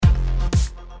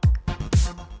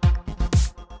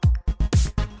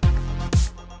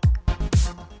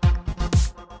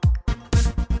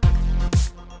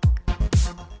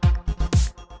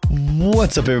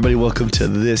What's up, everybody? Welcome to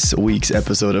this week's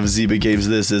episode of Zeba Games.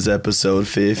 This is episode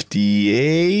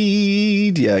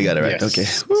 58. Yeah, I got it right. Yes. Okay.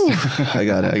 Woo. I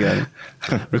got it.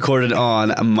 Recorded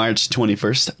on March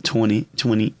 21st,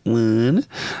 2021.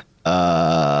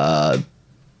 I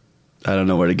don't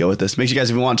know where to go with this. Make sure you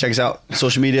guys, if you want, check us out.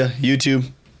 Social media, YouTube,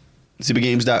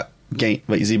 Zeba.games.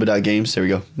 There we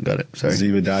go. Got it. Sorry.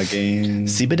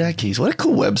 Zeba.games. Zeba.games. What a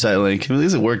cool website link. At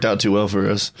least it worked out too well for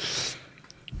us.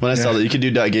 When I saw that you could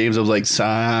do .games, I was like,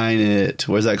 sign it.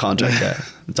 Where's that contract at?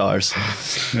 It's ours.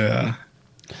 Yeah.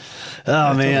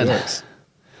 Oh, man. It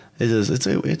It is. It's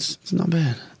not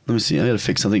bad. Let me see. I gotta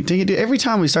fix something. Dang it, dude. Every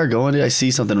time we start going, dude, I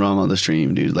see something wrong on the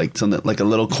stream, dude. Like something, like a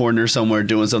little corner somewhere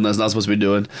doing something that's not supposed to be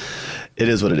doing. It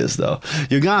is what it is, though.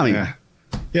 Yogami. Yeah.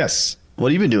 Yes.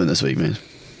 What have you been doing this week, man?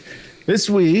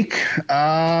 This week, what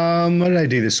did I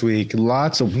do this week?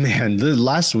 Last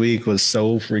week was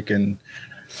so freaking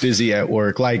busy at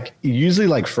work. Like usually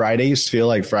like Fridays feel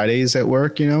like Fridays at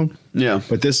work, you know? Yeah.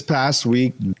 But this past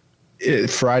week,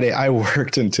 Friday, I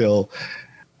worked until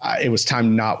it was time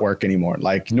to not work anymore.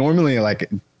 Like normally like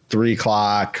 3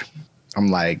 o'clock, I'm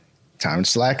like, time to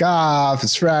slack off.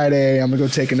 It's Friday. I'm gonna go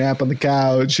take a nap on the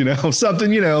couch, you know,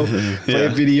 something, you know, play a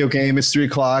video game. It's 3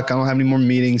 o'clock. I don't have any more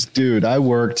meetings. Dude, I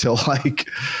worked till like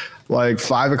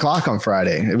 5 o'clock on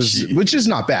Friday. It was, which is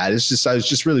not bad. It's just, I was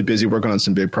just really busy working on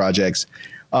some big projects.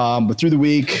 But through the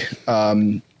week,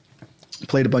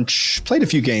 played a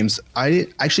few games. I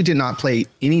actually did not play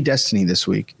any Destiny this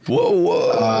week.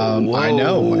 Whoa. I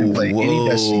know. I didn't play any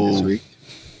Destiny this week.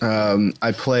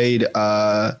 I played,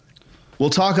 we'll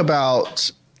talk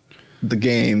about the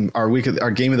game, our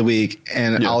game of the week,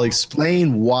 and I'll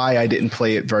explain why I didn't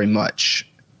play it very much.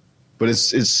 But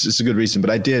it's a good reason. But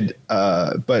I did.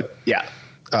 I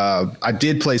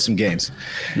did play some games.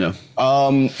 Yeah.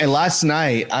 And last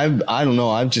night, I don't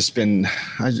know. I've just been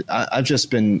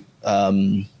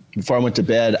before I went to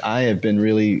bed, I have been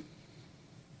really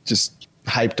just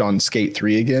hyped on Skate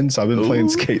 3 again. So I've been playing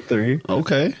Skate 3.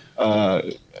 Okay.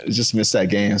 Just missed that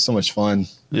game. It's so much fun.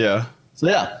 Yeah. So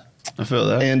yeah, I feel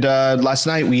that. And last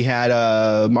night we had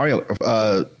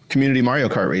community Mario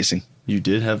Kart racing. You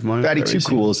did have Mario Fatty Kart Two racing?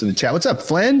 Cools in the chat. What's up,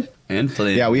 Flynn? And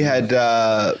Flynn. Yeah, we had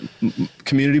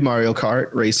community Mario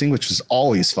Kart racing, which was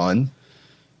always fun.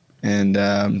 And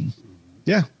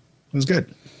yeah, it was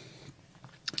good.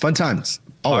 Fun times.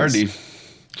 Always. Party.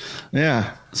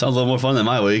 Yeah. Sounds a little more fun than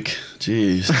my week.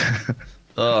 Jeez.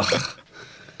 Ugh.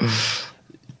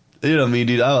 You know me,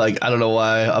 dude. I don't know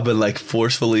why I've been like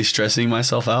forcefully stressing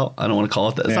myself out. I don't want to call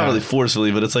it that. It's not really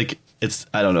forcefully, but it's like,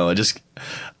 I don't know.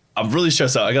 I'm really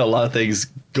stressed out. I got a lot of things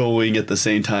going at the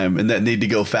same time and that need to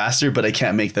go faster, but I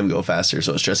can't make them go faster.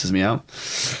 So it stresses me out,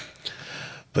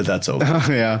 but that's over.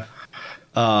 Yeah.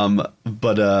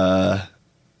 But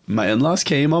my in-laws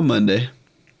came on Monday.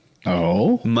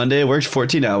 Oh. Monday I worked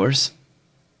 14 hours.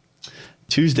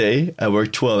 Tuesday I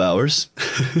worked 12 hours.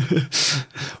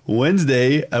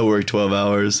 Wednesday I worked 12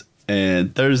 hours.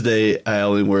 And Thursday I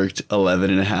only worked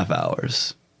 11 and a half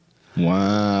hours.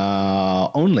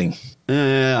 Wow. Only.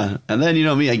 Yeah. And then, you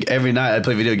know me, every night I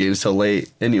play video games till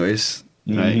late anyways,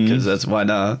 right? Because that's why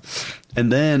not.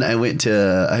 And then I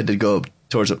had to go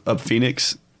up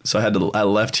Phoenix. So I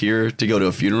left here to go to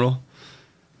a funeral.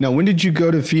 Now, when did you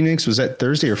go to Phoenix? Was that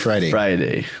Thursday or Friday?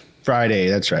 Friday.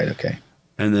 That's right. Okay.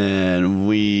 And then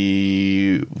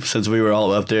since we were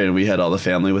all up there and we had all the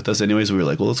family with us anyways, we were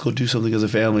like, well, let's go do something as a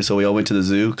family. So we all went to the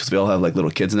zoo because we all have like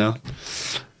little kids now.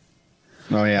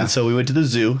 Oh, yeah. And so we went to the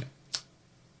zoo.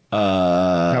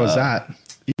 How was that?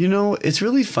 You know, it's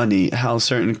really funny how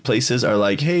certain places are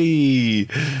like, hey,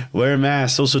 wear a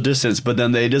mask, social distance, but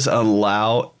then they just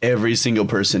allow every single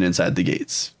person inside the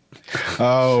gates.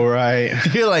 Oh, right.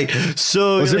 You're like,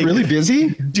 so was it really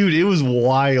busy? Dude, it was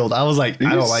wild. I was like,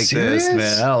 I don't like serious? this,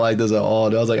 man. I don't like this at all.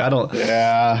 I was like,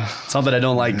 Yeah. It's not that I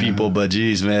don't like people, but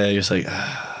geez, man, you're just like,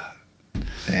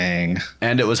 Dang.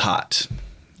 And it was hot.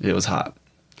 It was hot.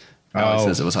 Oh.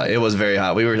 It was hot. It was very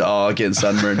hot. We were all getting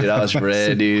sunburned, dude. I was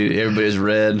red, dude. Everybody's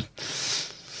red.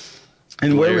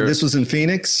 And this was in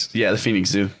Phoenix? Yeah, the Phoenix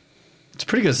Zoo. It's a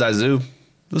pretty good sized zoo.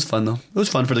 It was fun though. It was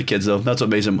fun for the kids though. That's what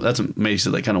makes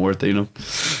it like kind of worth it, you know.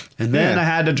 And then I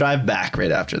had to drive back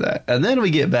right after that. And then we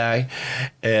get back,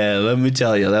 and let me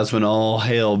tell you, that's when all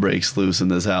hell breaks loose in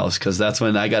this house because that's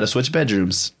when I got to switch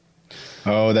bedrooms.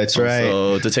 Oh, that's right.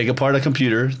 So to take apart a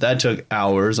computer, that took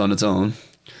hours on its own.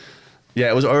 Yeah,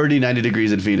 it was already 90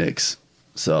 degrees in Phoenix.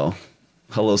 So,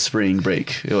 hello spring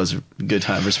break. It was a good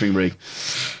time for spring break.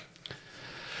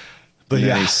 But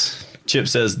nice. Yeah, Chip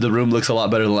says the room looks a lot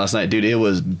better than last night.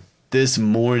 Dude, this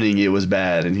morning it was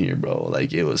bad in here, bro.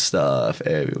 Like, it was stuff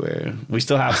everywhere. We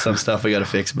still have some stuff we got to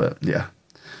fix, but yeah.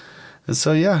 And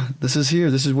so yeah, this is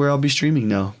here. This is where I'll be streaming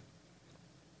now.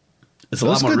 It's a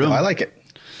lot more room. Though. I like it.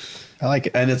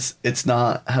 And it's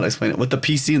not, how to explain it. With the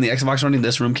PC and the Xbox running,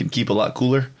 this room can keep a lot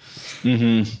cooler.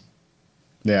 Mm-hmm.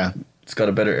 Yeah. It's got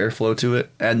a better airflow to it.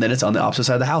 And then it's on the opposite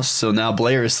side of the house. So now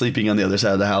Blair is sleeping on the other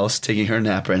side of the house, taking her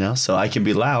nap right now. So I can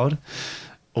be loud.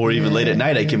 Or even late at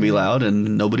night, I can be loud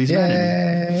and nobody's mad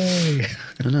at me.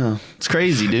 I know. It's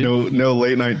crazy, dude. No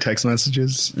late night text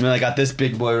messages. I mean, I got this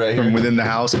big boy right here. From within the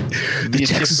house. The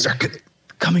texts are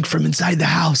coming from inside the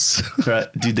house.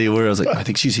 Right. Dude, they were. I was like, I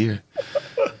think she's here.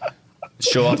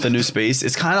 Show off the new space.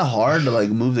 It's kind of hard to like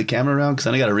move the camera around because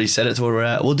then I got to reset it to where we're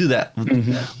at. We'll do that.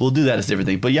 We'll do that as different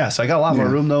thing. But yeah, so I got a lot more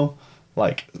room though,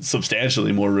 like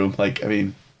substantially more room. Like, I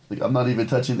mean, like I'm not even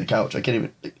touching the couch. I can't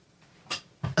even.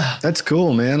 That's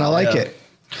cool, man. I like it.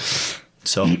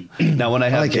 So now when I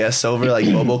have guests over, like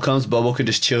Bobo comes, Bobo could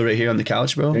just chill right here on the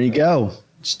couch, bro. There you go.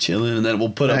 Just chilling, and then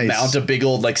we'll mount a big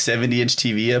old like 70-inch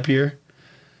TV up here.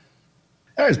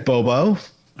 There's Bobo.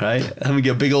 Right? I'm gonna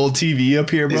get a big old TV up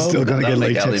here, bro. He's still gonna get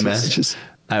late text mad. messages.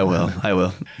 I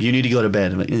will. You need to go to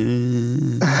bed. I'm like,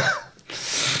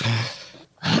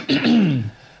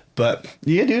 But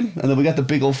yeah, dude. And then we got the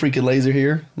big old freaking laser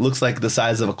here. Looks like the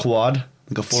size of a quad,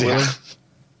 like a 4-wheeler,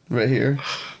 right here.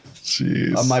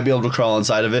 Jeez. I might be able to crawl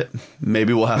inside of it.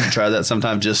 Maybe we'll have to try that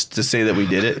sometime just to say that we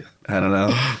did it. I don't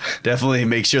know. Definitely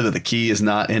make sure that the key is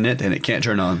not in it and it can't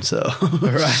turn on. So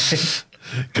Right.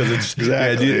 Because it's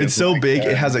dude, it's so big.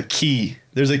 It has a key.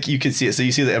 There's you can see it. So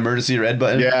you see the emergency red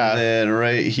button. Yeah. And then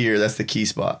right here, that's the key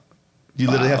spot. You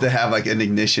literally have to have like an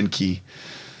ignition key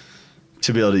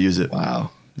to be able to use it.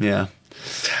 Wow. Yeah.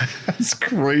 That's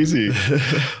crazy.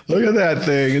 Look at that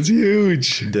thing. It's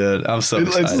huge. Dude, I'm so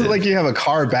excited. It's like you have a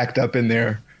car backed up in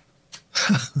there.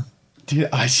 Dude,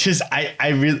 I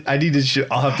really need to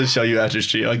I'll have to show you after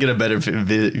stream. I'll get a better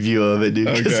view of it, dude.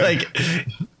 Because like,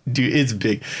 dude, it's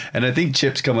big. And I think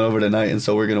Chip's coming over tonight, and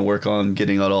so we're going to work on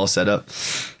getting it all set up.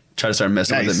 Try to start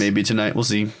messing with it maybe tonight. We'll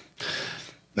see.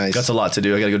 Nice. That's a lot to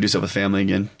do. I got to go do stuff with family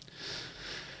again.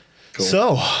 Cool.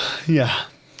 So, yeah.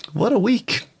 What a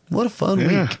week. What a fun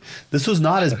week. This was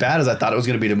not as bad as I thought it was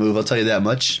going to be to move. I'll tell you that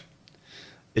much.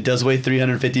 It does weigh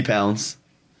 350 pounds.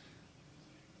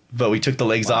 But we took the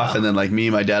legs off, and then like me,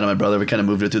 my dad, and my brother, we kind of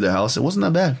moved it through the house. It wasn't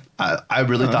that bad. I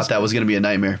really thought that was going to be a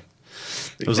nightmare.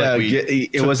 It was like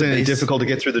it wasn't difficult to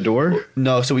get through the door?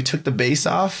 No, so we took the base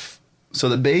off. So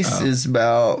the base is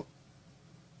about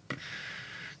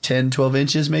 10, 12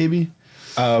 inches maybe.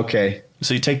 Oh, okay.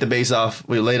 So you take the base off,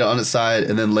 we laid it on its side,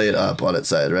 and then lay it up on its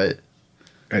side, right?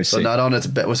 I see. So not on its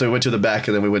back. So we went to the back,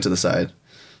 and then we went to the side.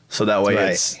 So that way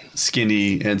it's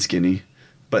skinny,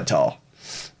 but tall.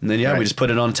 And then, we just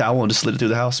put it on a towel and just slid it through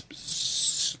the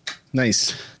house.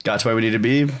 Nice. Got to where we need to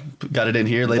be. Got it in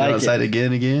here. Laid it on the side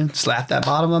again. Slap that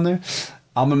bottom on there.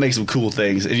 I'm going to make some cool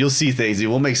things. And you'll see things.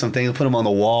 We'll make some things. We'll put them on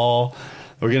the wall.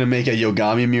 We're going to make a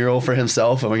Yogami mural for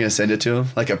himself. And we're going to send it to him.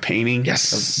 Like a painting.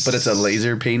 Yes. But it's a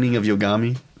laser painting of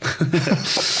Yogami.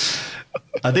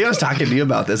 I think I was talking to you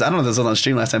about this. I don't know if this was on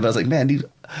stream last time. But I was like, man, dude,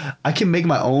 I can make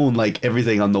my own like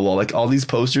everything on the wall. Like all these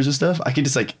posters and stuff. I can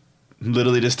just like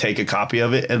literally just take a copy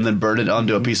of it and then burn it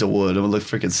onto a piece of wood. It would look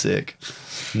freaking sick.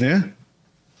 Yeah.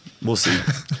 We'll see.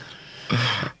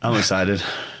 I'm excited.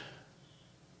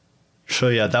 So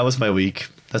yeah, that was my week.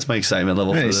 That's my excitement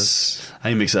level for this. I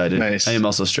am excited. Nice. I am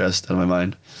also stressed out of my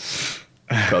mind.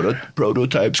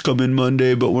 Prototypes come in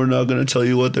Monday, but we're not going to tell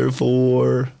you what they're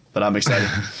for. But I'm excited.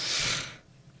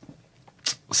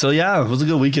 So yeah, it was a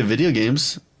good week of video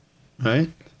games, right?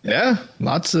 Yeah,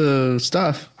 lots of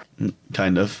stuff.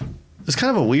 Kind of. It's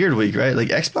kind of a weird week, right? Like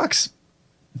Xbox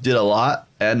did a lot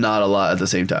and not a lot at the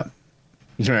same time.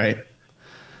 Right.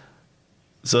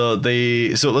 So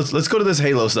let's go to this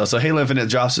Halo stuff. So Halo Infinite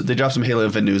dropped some Halo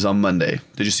Infinite news on Monday.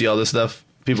 Did you see all this stuff?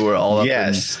 People were all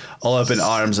up in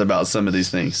arms about some of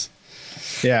these things.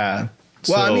 Yeah.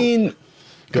 Well, I mean,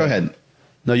 go ahead.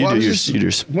 No, you do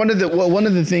yours. One of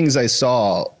the things I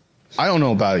saw, I don't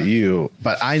know about you,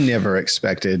 but I never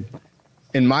expected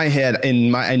in my head,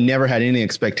 I never had any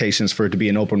expectations for it to be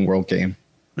an open world game.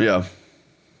 Yeah.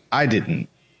 I didn't.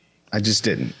 I just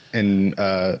didn't.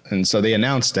 And so they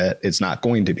announced that it's not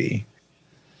going to be.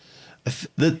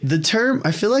 The term,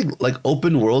 I feel like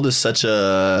open world is such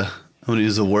a, I'm going to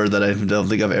use a word that I don't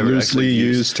think I've ever loosely actually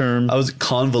used term. I was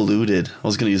convoluted. I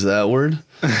was going to use that word.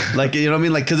 Like, you know what I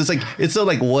mean? Like, cause it's so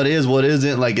like what is, what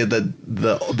isn't, like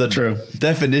the True.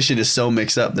 definition is so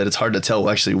mixed up that it's hard to tell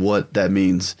actually what that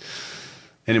means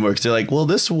anymore. Cause they're like, well,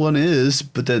 this one is,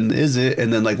 but then is it?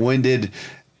 And then like, when did,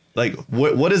 like,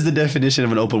 what is the definition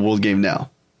of an open world game now?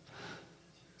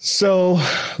 So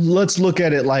let's look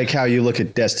at it like how you look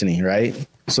at Destiny, right?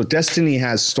 so Destiny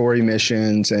has story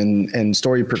missions and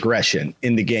story progression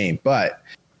in the game, but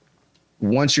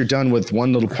once you're done with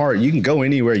one little part, you can go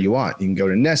anywhere you want. You can go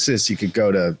to Nessus, you could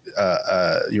go to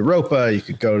Europa, you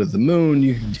could go to the moon,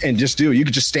 you could just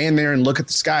stand there and look at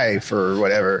the sky for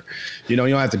whatever. You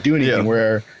don't have to do anything.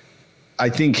 Where I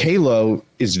think Halo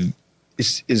is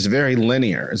very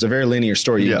linear. It's a very linear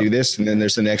story. You do this, and then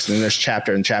there's the next, and then there's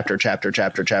chapter.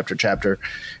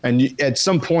 And at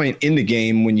some point in the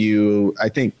game, when I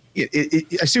think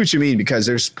I see what you mean, because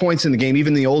there's points in the game,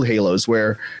 even the old Halos,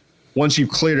 where once you've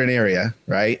cleared an area,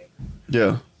 right?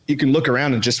 Yeah. You can look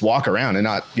around and just walk around and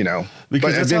not, because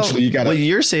but eventually you got to. What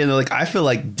you're saying, though, like, I feel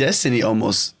like Destiny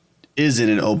almost is in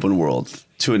an open world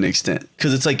to an extent,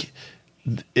 because it's like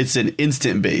it's an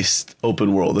instant based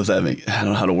open world. If that makes, I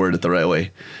don't know how to word it the right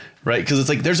way, right? Because it's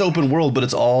like there's open world, but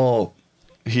it's all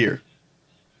here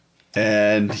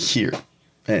and here.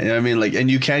 And I mean, like, and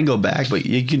you can go back, but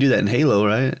you can do that in Halo,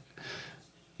 right?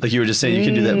 Like you were just saying, you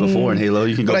can do that before in Halo.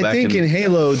 You can go back. But I think in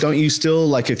Halo, don't you still,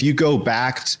 like, if you go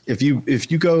back, if you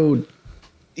go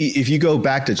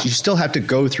back to, you still have to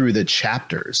go through the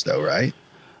chapters, though, right?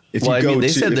 They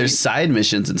said there's side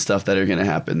missions and stuff that are going to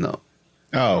happen, though.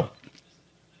 Oh.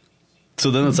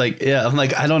 So then it's like, I'm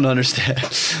like, I don't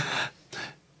understand.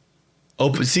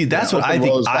 See, that's what I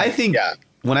think. I think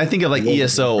when I think of like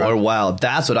ESO or WoW,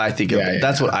 that's what I think of.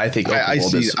 That's what I think. Open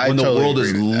world is when the world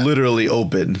is literally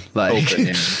open. Like,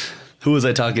 who was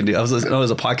I talking to? I was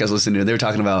a podcast listening to, and they were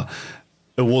talking about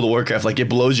World of Warcraft. Like, it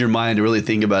blows your mind to really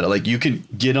think about it. Like, you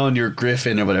could get on your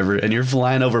Griffin or whatever, and you're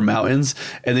flying over mountains,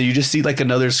 and then you just see like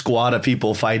another squad of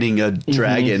people fighting a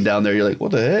dragon down there. You're like,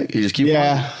 what the heck? You just keep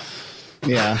flying.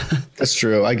 Yeah, that's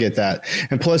true. I get that.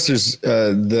 And plus, there's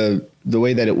the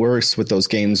way that it works with those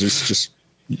games. There's just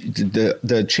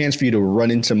the chance for you to run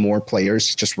into more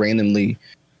players just randomly.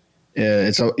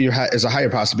 It's a higher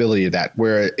possibility of that.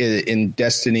 Where in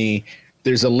Destiny,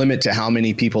 there's a limit to how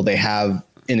many people they have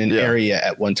in an area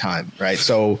at one time, right?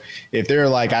 So if there are,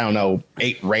 like, I don't know,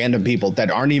 8 random people that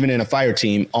aren't even in a fire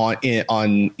team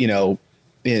in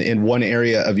one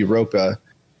area of Europa,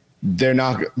 they're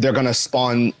going to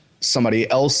spawn somebody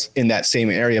else in that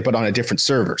same area, but on a different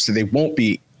server. So they won't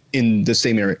be in the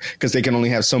same area because they can only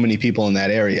have so many people in that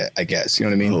area, I guess. You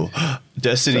know what I mean? Oh,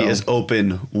 Destiny is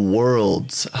open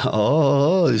worlds.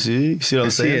 Oh, see what I'm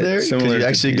saying there? Because you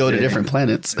actually go to different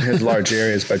planets. There's large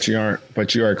areas, but you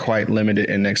are quite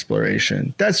limited in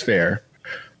exploration. That's fair.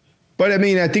 But I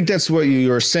mean, I think that's what you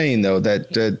were saying, though,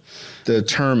 that the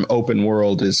term open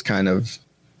world is kind of,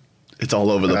 it's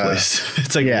all over the place.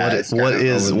 It's like,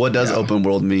 what does open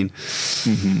world mean?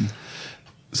 Mm-hmm.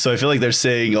 So I feel like they're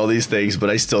saying all these things, but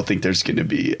I still think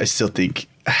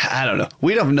I don't know.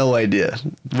 We have no idea.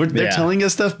 They're telling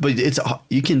us stuff, but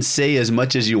you can say as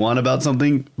much as you want about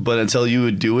something, but until you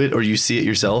would do it or you see it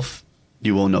yourself,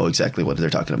 you won't know exactly what they're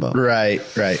talking about. Right.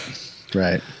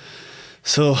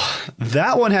 So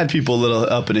that one had people a little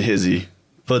up in a hizzy,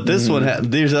 but this one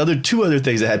there's two other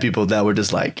things that had people that were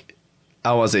just like,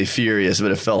 I won't say furious,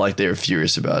 but it felt like they were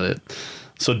furious about it.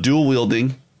 So dual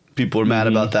wielding, people are mad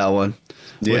about that one.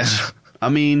 Yeah. Which, I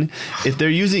mean, if they're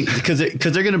using, because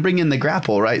they're going to bring in the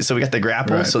grapple, right? So we got the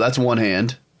grapple, so that's one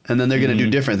hand. And then they're going to do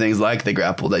different things like the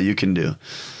grapple that you can do.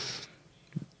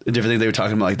 Different things they were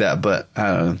talking about like that, but I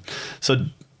don't know. So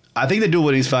I think the dual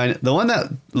wielding's fine. The one that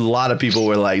a lot of people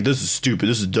were like, this is stupid,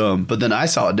 this is dumb. But then I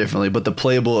saw it differently, but the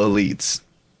playable elites.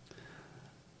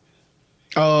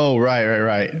 Oh,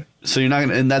 right. So you're not going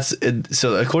to, and that's,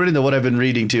 so according to what I've been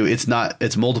reading too, it's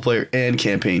multiplayer and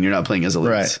campaign. You're not playing as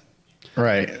elites.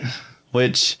 Right.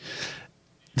 Which,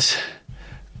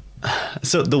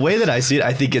 so the way that I see it,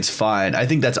 I think it's fine. I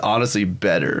think that's honestly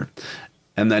better.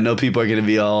 And I know people are going to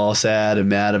be all sad and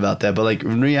mad about that. But like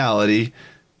in reality,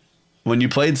 when you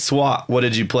played SWAT, what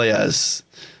did you play as?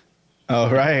 Oh,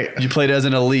 right. You played as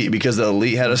an elite because the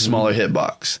elite had a smaller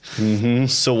hitbox. Mm-hmm.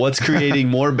 So what's creating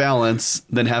more balance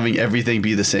than having everything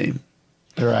be the same?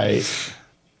 Right.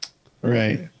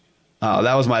 That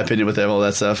was my opinion with all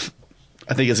that stuff.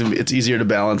 I think it's easier to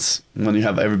balance when you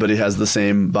have everybody has the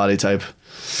same body type.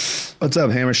 What's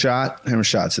up, Hammer Shot? Hammer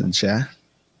Shot's in the chat.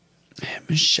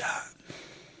 Hammer Shot.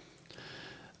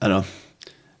 I don't know.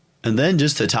 And then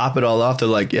just to top it all off, they're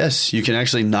like, yes, you can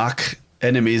actually knock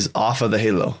enemies off of the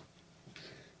Halo.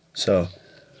 So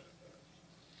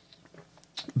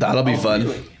that'll be fun.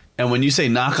 Really? And when you say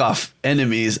knock off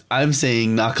enemies, I'm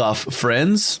saying knock off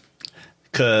friends.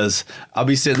 Because I'll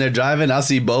be sitting there driving, I'll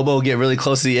see Bobo get really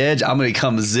close to the edge. I'm going to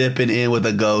come zipping in with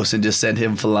a ghost and just send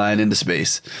him flying into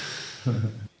space.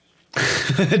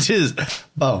 Just,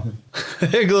 Bo.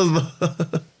 There goes Bo.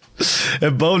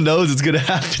 And Bo knows it's going to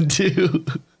happen too.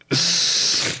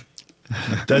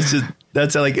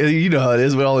 That's like, you know how it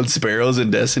is. We're all in Sparrows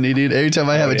in Destiny, dude. Every time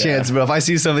I have a chance, bro, if I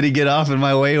see somebody get off in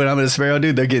my way when I'm in a Sparrow,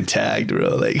 dude, they're getting tagged,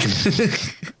 bro. Like,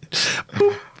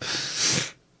 boop.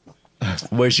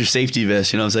 Where's your safety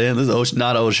vest? You know what I'm saying? This is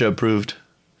not OSHA approved.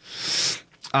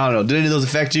 I don't know. Did any of those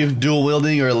affect you? Dual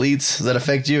wielding or elites? Does that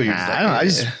affect you? Or you're I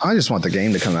just want the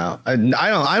game to come out. I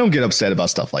don't get upset about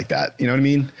stuff like that. You know what I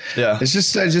mean? Yeah. It's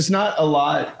just not a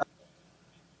lot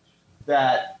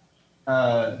that.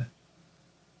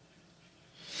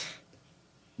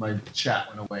 My chat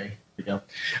went away. Here we go.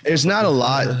 There's not a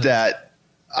lot that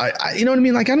I you know what I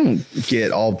mean? Like, I don't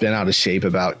get all bent out of shape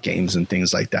about games and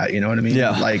things like that. You know what I mean?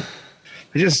 Yeah. Like,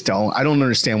 I just don't. I don't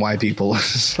understand why people are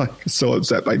like so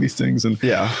upset by these things. And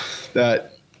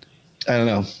that I don't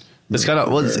know. It's kind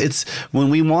of it's when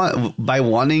we want by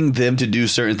wanting them to do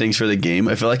certain things for the game.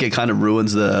 I feel like it kind of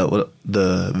ruins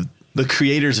the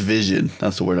creator's vision.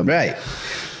 That's the word I'm right.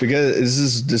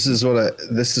 Because this is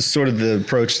sort of the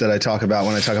approach that I talk about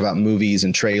when I talk about movies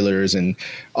and trailers and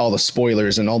all the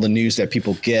spoilers and all the news that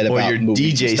people get or about your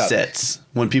movies DJ sets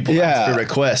when people ask for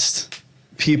requests.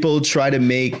 People try to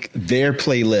make their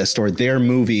playlist or their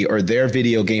movie or their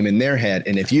video game in their head,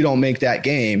 and if you don't make that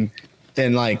game,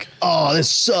 then like, oh,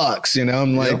 this sucks, you know.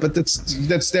 I'm like, but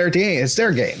that's their game. It's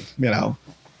their game, you know.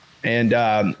 And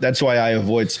that's why I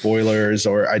avoid spoilers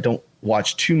or I don't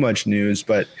watch too much news.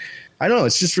 But I don't know.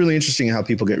 It's just really interesting how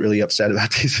people get really upset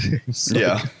about these things.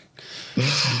 Yeah.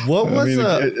 What was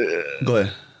go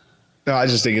ahead. No, I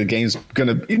just think the game's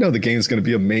gonna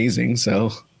be amazing.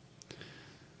 So.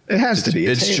 It has to be.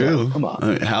 It's true. Come on. I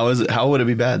mean, how is it? How would it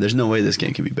be bad? There's no way this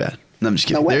game can be bad. No, I'm just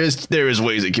kidding. There is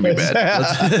ways it can be bad.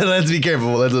 Let's be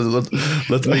careful.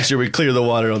 Let's make sure we clear the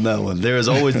water on that one. There is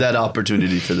always that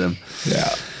opportunity for them.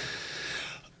 Yeah.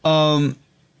 So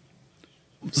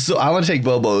I want to take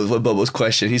Bobo's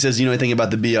question. He says, "You know anything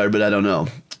about the BR, but I don't know."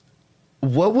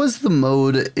 What was the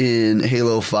mode in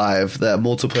Halo 5, that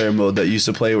multiplayer mode that you used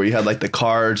to play where you had like the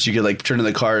cards, you could like turn in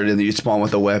the card and you spawn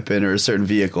with a weapon or a certain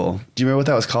vehicle? Do you remember what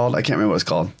that was called? I can't remember what it's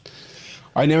called.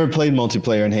 I never played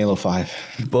multiplayer in Halo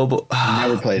 5. Bobo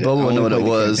never played it. Bobo would know what it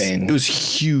was. Campaign. It was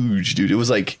huge, dude. It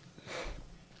was like,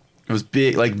 it was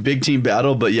big, like big team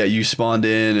battle, but yeah, you spawned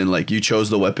in and like you chose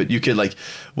the weapon. You could like,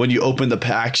 when you opened the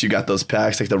packs, you got those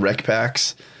packs, like the rec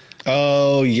packs.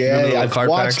 Oh yeah, I've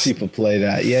watched packs? People play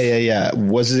that. Yeah.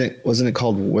 Wasn't it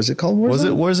called Warzone? Was it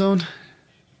Warzone?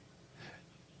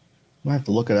 I have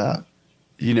to look it up.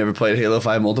 You never played Halo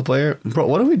 5 multiplayer? Bro,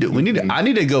 what do we do? I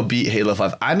need to go beat Halo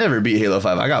 5. I never beat Halo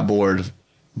 5. I got bored.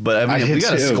 But I mean, if we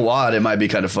got a squad, it might be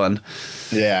kind of fun.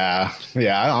 Yeah,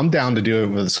 I'm down to do it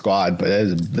with a squad, but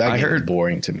that gets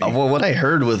boring to me. Well, what I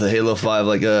heard with the Halo 5,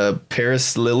 like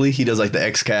Paris Lilly, he does like the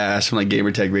XCash from like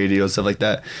Gamertag Radio and stuff like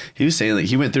that. He was saying like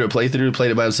he went through a playthrough,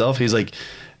 played it by himself. He's like,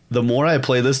 the more I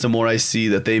play this, the more I see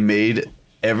that they made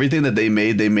everything that they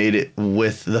made it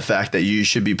with the fact that you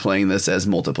should be playing this as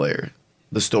multiplayer,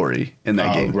 the story in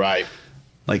that game. Right.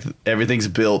 Like everything's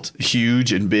built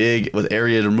huge and big with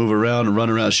area to move around and run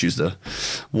around. Shoot the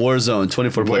Warzone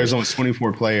 24 players. Warzone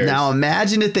 24 players. Now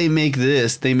imagine if they make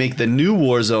the new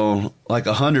Warzone like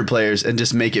 100 players and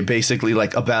just make it basically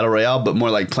like a battle royale, but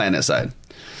more like planet side.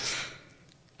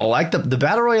 I like the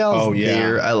battle royale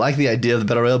there. I like the idea of the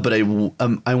battle royale, but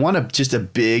I want just a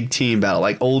big team battle,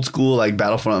 like old school, like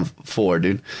Battlefront 4,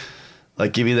 dude.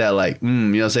 Like, give me that, like, you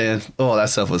know what I'm saying? Oh, that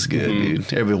stuff was good,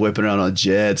 dude. Everybody whipping around on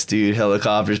jets, dude.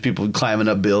 Helicopters, people climbing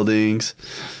up buildings,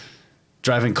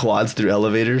 driving quads through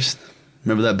elevators.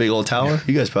 Remember that big old tower?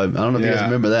 You guys probably, I don't know if you guys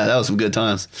remember that. That was some good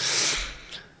times.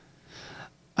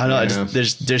 I don't know.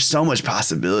 There's so much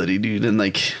possibility, dude. And,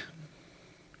 like,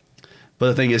 but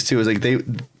the thing is, too, is, like, they're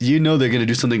going to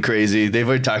do something crazy. They've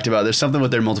already talked about there's something with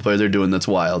their multiplayer they're doing that's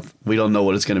wild. We don't know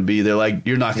what it's going to be. They're like,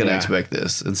 you're not going to expect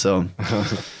this. And so...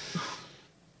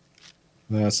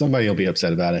 somebody will be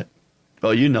upset about it.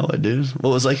 Oh, you know it, dude.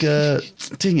 What was like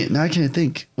dang it, now I can't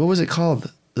think. What was it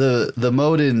called? The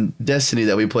mode in Destiny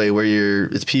that we play where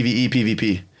it's PvE,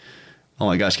 PvP. Oh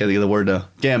my gosh, can't think of the word now.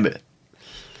 Gambit.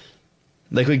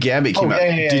 Like when Gambit came out.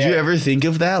 Did you ever think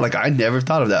of that? Like I never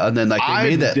thought of that. And then like they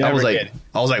made that. I was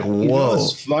like, whoa.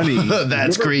 It's funny.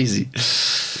 That's crazy.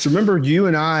 So remember you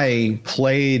and I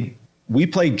we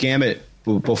played Gambit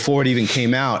before it even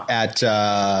came out at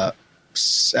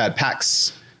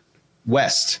PAX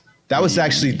West. That was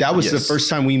the first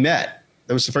time we met.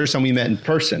 That was the first time we met in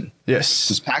person. Yes.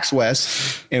 It was PAX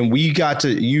West, and we got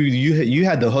to you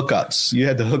had the hookups. You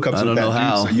had the hookups. I don't know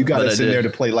how. So you got us in there to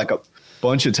play like a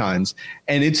bunch of times,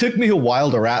 and it took me a while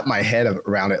to wrap my head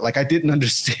around it. Like I didn't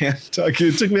understand.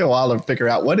 It took me a while to figure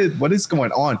out what is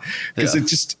going on, because it's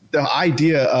just the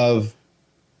idea of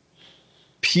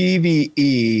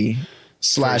PvE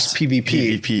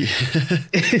PvP.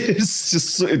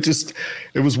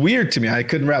 It was weird to me. I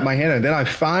couldn't wrap my head around it. Then I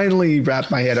finally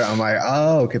wrapped my head around. I'm like,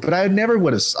 oh, okay. But I never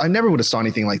would have saw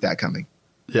anything like that coming.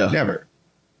 Yeah. Never.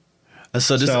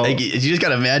 So like, you just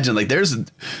gotta imagine, like,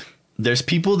 there's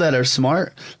people that are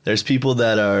smart, there's people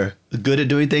that are good at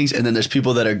doing things, and then there's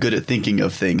people that are good at thinking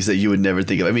of things that you would never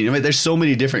think of. I mean, there's so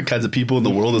many different kinds of people in the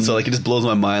world, and so like it just blows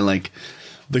my mind, like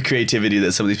the creativity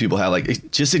that some of these people have,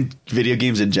 like just in video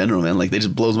games in general, man. Like, they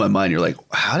just blows my mind. You're like,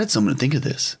 how did someone think of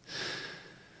this?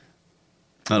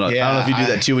 I don't know if you do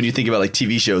that too when you think about like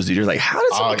TV shows, dude. You're like, how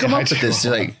did someone come up with this?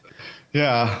 You're like,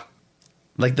 yeah.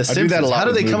 Like the Simpsons, how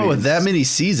do they come up with that many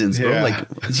seasons, bro? Yeah. Like,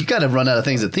 you got to run out of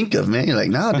things to think of, man. You're like,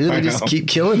 nah, dude, they just keep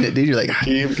killing it, dude. You're like,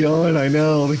 keep going. I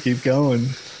know, they keep going.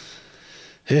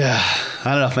 Yeah,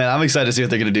 I don't know, man. I'm excited to see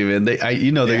what they're gonna do, man. They're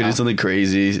gonna do something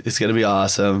crazy. It's gonna be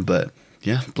awesome, but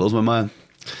yeah, blows my mind.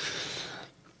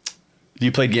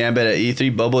 You played Gambit at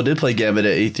E3. Bobo did play Gambit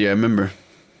at E3. I remember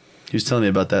he was telling me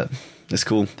about that. That's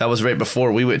cool. That was right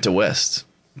before we went to West.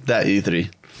 That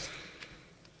E3.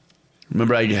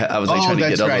 Remember, I was like trying to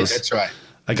get all those. That's right.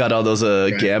 I got all those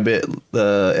Gambit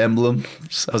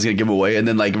emblems I was gonna give away, and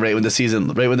then like right when the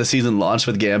season launched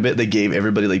with Gambit, they gave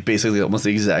everybody like basically almost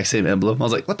the exact same emblem. I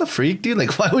was like, what the freak, dude?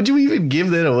 Like, why would you even give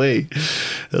that away?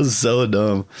 That was so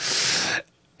dumb.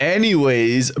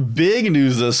 Anyways, big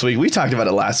news this week. We talked about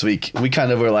it last week. We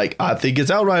kind of were like, I think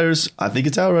it's Outriders. I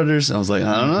was like,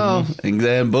 I don't know. And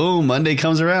then boom, Monday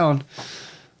comes around.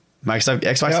 Microsoft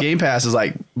Xbox Game Pass is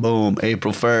like, boom,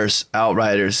 April 1st,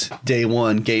 Outriders, day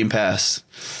one, Game Pass.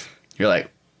 You're like,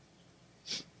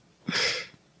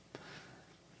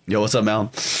 yo, what's up,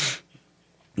 Mal?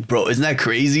 Bro, isn't that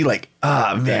crazy? Like,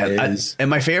 man. And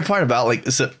my favorite part about, like,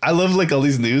 so I love, like, all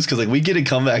these news because, like, we get to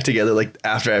come back together, like,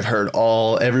 after I've heard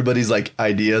everybody's, like,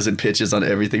 ideas and pitches on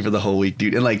everything for the whole week,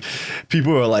 dude. And, like,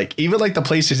 people are like, even, like, the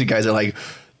PlayStation guys are like,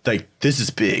 this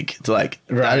is big. It's like,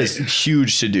 that is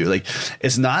huge to do. Like,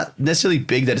 it's not necessarily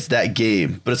big that it's that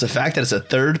game, but it's the fact that it's a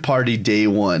third party day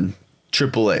one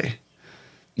AAA.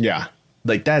 Yeah.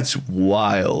 Like, that's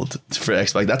wild for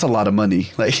Xbox. That's a lot of money.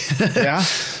 Like, yeah.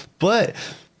 But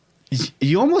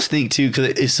you almost think too,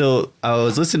 so I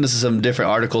was listening to some different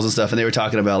articles and stuff, and they were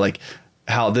talking about like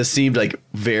how this seemed like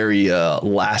very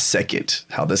last second,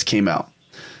 how this came out.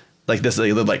 Like this,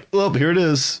 like, oh, here it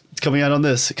is. It's coming out on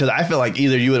this. Because I feel like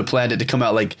either you would have planned it to come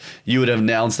out, like you would have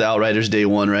announced the Outriders day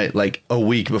one, right? Like a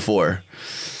week before.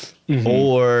 Mm-hmm.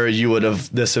 Or you would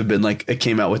have, this have been like, it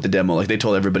came out with the demo. Like they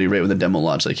told everybody right when the demo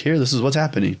launched, like, here, this is what's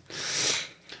happening.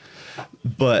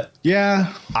 But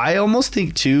yeah, I almost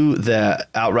think too that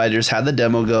Outriders had the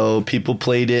demo go, people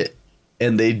played it,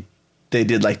 and they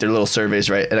did like their little surveys,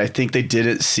 right? And I think they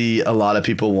didn't see a lot of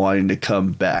people wanting to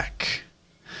come back.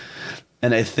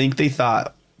 And I think they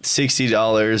thought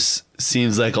 $60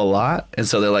 seems like a lot. And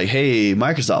so they're like, hey,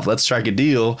 Microsoft, let's strike a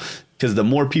deal. Because the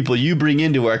more people you bring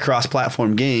into our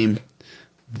cross-platform game,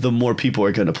 the more people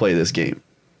are going to play this game.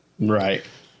 Right.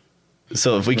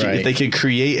 So if they can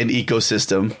create an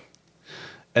ecosystem,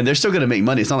 and they're still going to make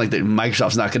money. It's not like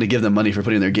Microsoft's not going to give them money for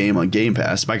putting their game on Game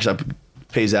Pass. Microsoft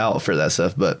pays out for that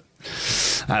stuff, but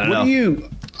I don't know.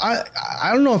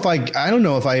 I don't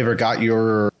know if I ever got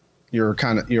your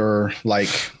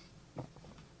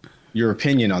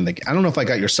opinion on I don't know if I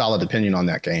got your solid opinion on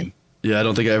that game. Yeah, I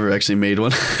don't think I ever actually made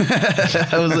one.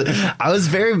 I was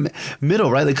very middle,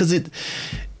 right? Like, because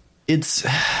it's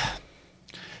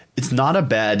not a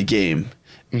bad game.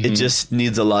 Mm-hmm. It just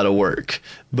needs a lot of work.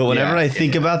 But whenever I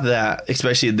think about that,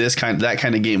 especially that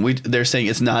kind of game, they're saying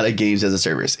it's not a games as a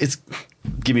service. It's,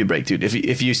 give me a break, dude.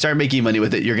 If you start making money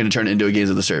with it, you're going to turn it into a games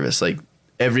as a service. Like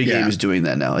every game is doing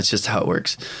that now. It's just how it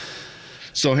works.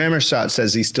 So Hammershot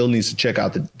says he still needs to check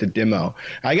out the demo.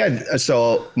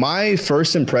 So my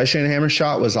first impression of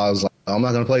Hammershot was I was like, I'm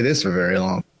not going to play this for very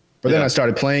long. But then I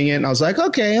started playing it and I was like,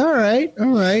 okay, all right.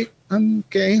 I'm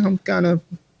okay. I'm kind of.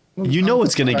 You know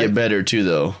it's going to get better too,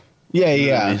 though. Yeah,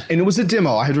 yeah. I mean? And it was a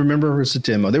demo. I had to remember it was a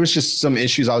demo. There was just some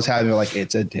issues I was having. Like,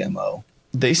 it's a demo.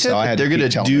 They said that they're going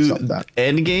to do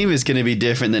Endgame is going to be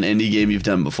different than any game you've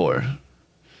done before. Like,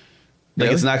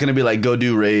 really? It's not going to be like, go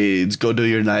do raids, go do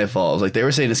your Nightfalls. Like, they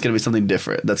were saying it's going to be something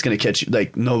different. That's going to catch you.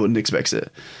 Like, no one expects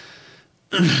it.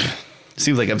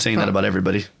 Seems like I'm saying that about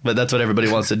everybody. But that's what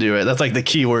everybody wants to do, right? That's like the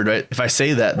key word, right? If I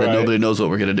say that, then nobody knows what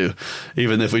we're going to do.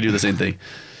 Even if we do the same thing.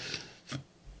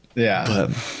 Yeah.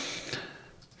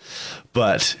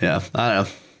 But yeah, I don't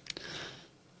know.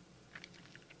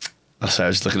 Oh, sorry, I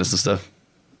was just looking at some stuff.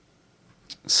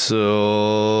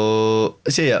 So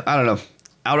yeah, I don't know.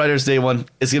 Outriders day one,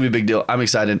 it's gonna be a big deal. I'm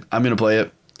excited. I'm gonna play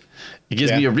it. It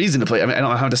gives me a reason to play. I mean, I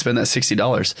don't have to spend that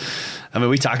 $60. I mean,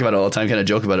 we talk about it all the time, kind of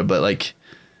joke about it, but like,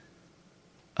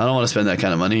 I don't want to spend that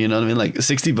kind of money. You know what I mean? Like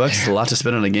 $60 is a lot to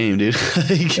spend on a game, dude.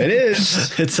 Like, it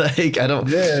is. It's like, I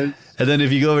don't. And then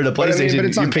if you go over to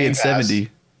PlayStation, you're paying $70.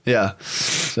 Yeah.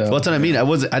 So, well, that's what I mean. I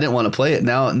didn't want to play it.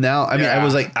 Now, I mean, I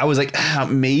was like,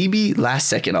 maybe last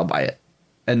second I'll buy it.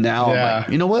 And now I'm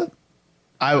like, you know what?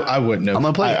 I wouldn't have. I'm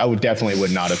gonna play it. I would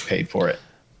would not have paid for it.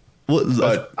 Well,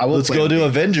 let's go to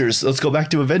Avengers. Let's go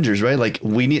back to Avengers, right? Like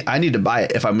I need to buy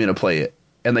it if I'm gonna play it.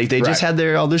 And like they just had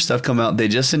all their stuff come out. They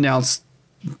just announced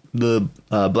the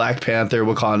Black Panther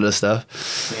Wakanda stuff.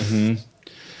 Mm-hmm.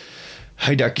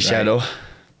 Hi, Darky Shadow.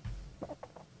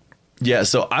 Yeah,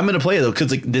 so I'm gonna play it though because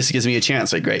like this gives me a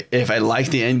chance. Like, great, if I like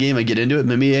the end game, I get into it.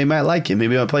 Maybe I might like it.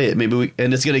 Maybe I'll play it.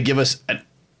 And it's gonna give us.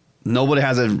 Nobody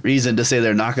has a reason to say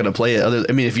they're not gonna play it.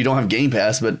 I mean, if you don't have Game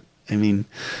Pass, but I mean,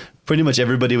 pretty much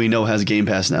everybody we know has Game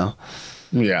Pass now.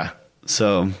 Yeah.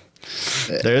 So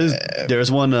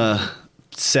there's one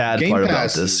sad Game part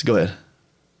Pass about this. Go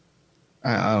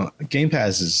ahead. Game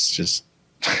Pass is just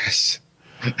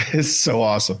it's so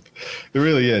awesome. It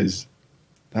really is.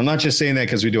 I'm not just saying that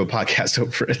because we do a podcast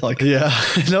over it. Like, yeah,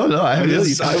 no. I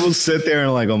will sit there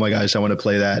and like, oh my gosh, I want to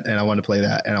play that, and I want to play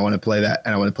that, and I want to play that,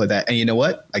 and I want to play that. And you know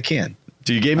what? I can.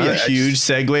 Dude, you gave me a huge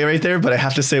segue right there, but I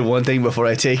have to say one thing before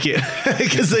I take it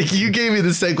because like you gave me the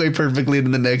segue perfectly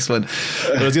into the next one.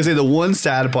 But I was gonna say the one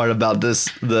sad part about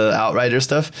the Outrider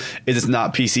stuff is it's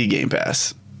not PC Game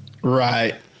Pass.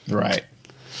 Right.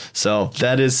 So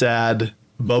that is sad.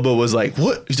 Bubba was like,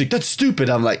 "What?" He's like, "That's stupid."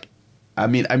 I'm like, I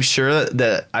mean, I'm sure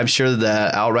that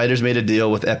Outriders made a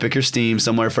deal with Epic or Steam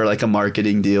somewhere for like a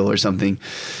marketing deal or something.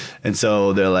 And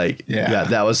so they're like, yeah,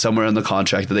 that was somewhere in the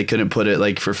contract that they couldn't put it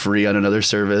like for free on another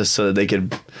service so that they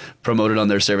could promote it on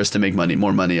their service to make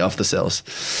more money off the sales,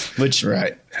 which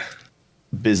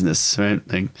business, right?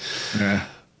 Like, yeah.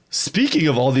 Speaking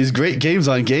of all these great games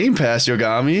on Game Pass,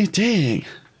 Yogami, dang.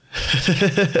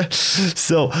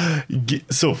 So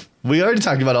we already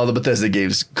talked about all the Bethesda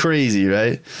games. Crazy,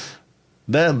 right?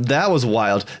 That was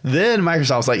wild. Then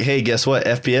Microsoft's like, hey, guess what?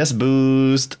 FPS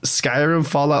boost. Skyrim,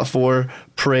 Fallout 4,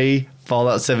 Prey,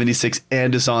 Fallout 76,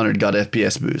 and Dishonored got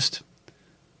FPS boost.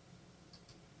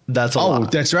 That's a lot. Oh,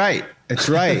 that's right. That's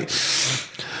right.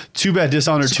 Too bad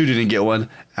Dishonored 2 didn't get one.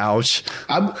 Ouch.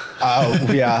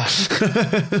 Yeah.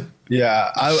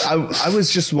 Yeah. I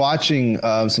was just watching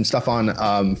some stuff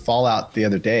on Fallout the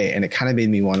other day, and it kind of made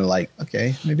me want to like,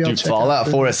 okay, maybe I'll check Fallout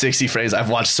 4 at 60 frames. I've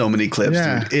watched so many clips,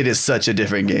 dude. It is such a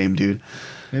different game, dude.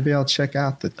 Maybe I'll check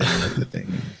out the thing.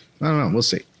 I don't know. We'll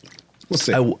see.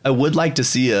 I would like to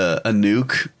see a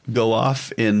nuke go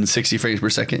off in 60 frames per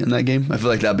second in that game. I feel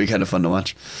like that'd be kind of fun to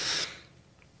watch.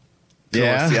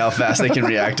 Yeah. See how fast they can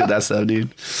react to that stuff,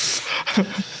 dude.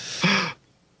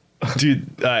 Dude,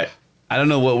 I don't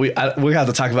know what we have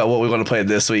to talk about what we want to play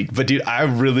this week, but dude, I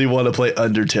really want to play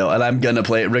Undertale, and I'm gonna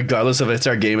play it regardless of if it's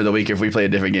our game of the week or if we play a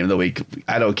different game of the week.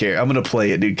 I don't care. I'm gonna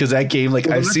play it, dude, because that game, like,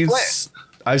 I've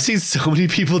seen so many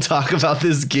people talk about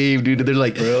this game, dude. And they're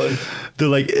like, really? They're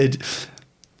like,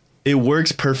 it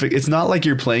works perfect. It's not like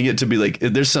you're playing it to be like,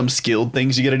 there's some skilled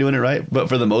things you got to do in it, right? But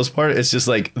for the most part, it's just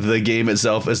like the game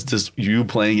itself is just you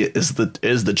playing it is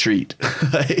the treat.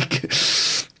 Like,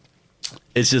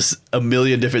 it's just a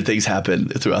million different things happen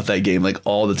throughout that game, like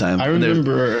all the time. I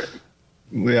remember,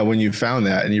 when you found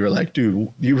that and you were like,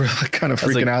 dude, you were like kind of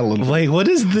freaking out a little bit. Like, what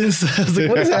is this? I was like,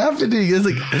 what is happening? It's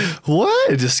like,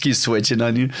 what? It just keeps switching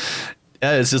on you.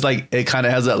 Yeah, it's just like, it kind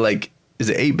of has that, like, is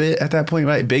it 8-bit at that point,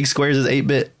 right? Big squares is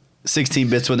 8-bit. 16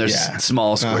 bits when there's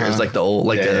small squares, like the old,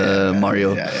 like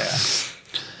Mario. Yeah.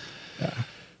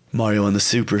 Mario and the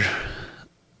Super.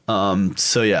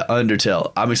 So yeah,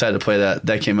 Undertale. I'm excited to play that.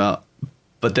 That came out.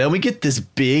 But then we get this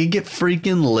big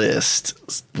freaking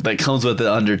list that comes with the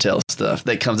Undertale stuff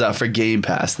that comes out for Game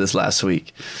Pass this last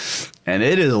week. And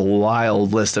it is a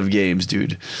wild list of games,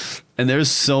 dude. And there's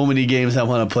so many games I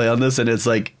want to play on this, and it's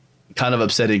like kind of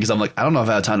upsetting because I'm like, I don't know if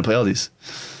I have time to play all these.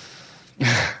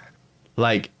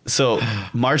 Like, so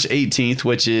March 18th,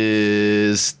 which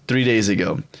is 3 days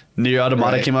ago, Nier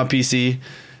Automata came on PC.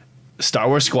 Star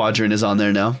Wars Squadron is on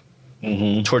there now.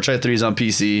 Mm-hmm. Torchlight 3 is on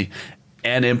PC.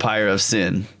 And Empire of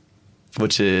Sin,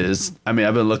 which is, I mean,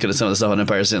 I've been looking at some of the stuff on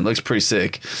Empire of Sin. It looks pretty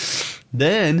sick.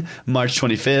 Then March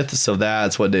 25th, so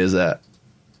that's, what day is that?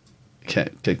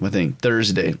 Can't pick my thing.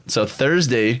 Thursday. So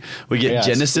Thursday, we get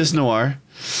Genesis Noir,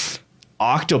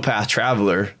 Octopath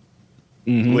Traveler,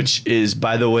 which is,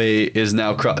 by the way, is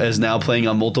now playing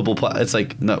on multiple it's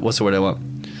like, no, what's the word I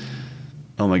want?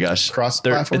 Oh my gosh,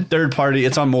 cross-platform? Third party.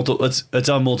 It's on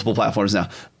multiple platforms now,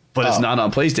 but it's not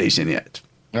on PlayStation yet.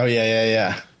 Oh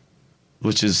yeah.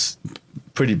 Which is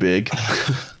pretty big.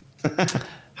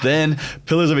 Then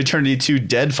Pillars of Eternity 2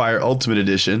 Deadfire Ultimate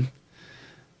Edition.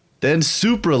 Then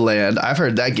Supraland. I've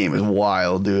heard that game is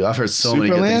wild, dude. I've heard so many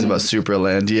good things about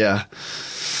Supraland. Yeah.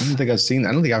 I don't think I've seen.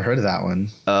 I don't think I've heard of that one.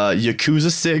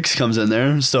 Yakuza 6 comes in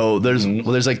there. So there's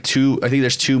like two. I think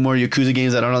there's 2 more Yakuza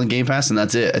games that aren't on the Game Pass, and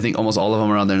that's it. I think almost all of them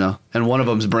are on there now, and one of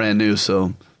them's brand new.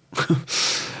 So,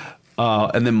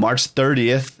 and then March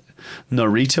 30th,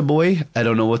 Narita Boy. I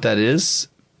don't know what that is,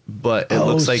 but it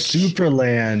looks like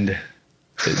Supraland.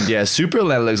 Yeah,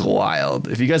 Supraland looks wild.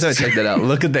 If you guys haven't checked that out,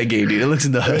 look at that game, dude. It looks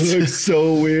nuts. It looks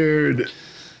so weird.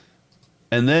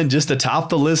 And then just to top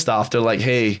the list off, they're like,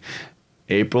 hey,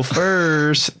 April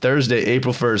 1st, Thursday,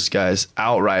 April 1st, guys,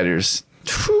 Outriders.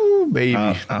 Whew, baby.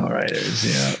 Outriders,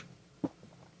 yeah.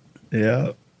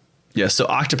 Yeah. Yeah, so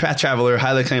Octopath Traveler,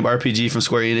 highly acclaimed RPG from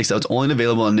Square Enix that was only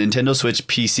available on Nintendo Switch,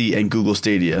 PC, and Google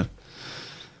Stadia.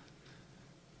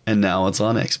 And now it's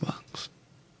on Xbox.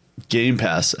 Game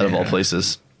Pass, out of all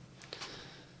places.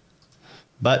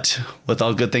 But with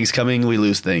all good things coming, we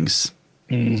lose things.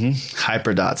 Mm-hmm.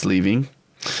 Hyperdot's leaving.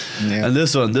 Yeah. And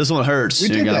this one hurts. We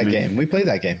did that game. We played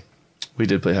that game. We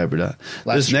did play Hyperdot.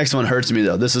 This next one hurts me,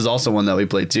 though. This is also one that we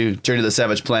played, too. Journey to the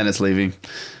Savage Planet's leaving.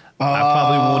 I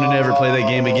probably won't ever play that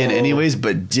game again anyways,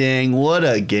 but dang, what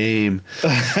a game.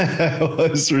 It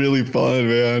was really fun,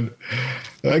 man.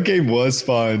 That game was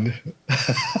fun.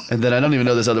 And then I don't even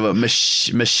know this other one,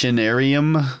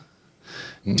 Machinarium.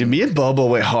 Dude, me and Bobo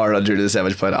went hard on Journey to the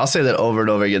Savage Planet. I'll say that over and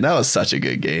over again. That was such a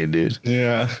good game, dude.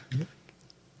 Yeah.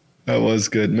 That was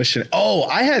good.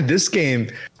 I had this game.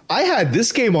 I had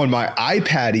this game on my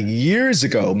iPad years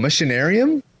ago.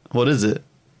 Machinarium. What is it?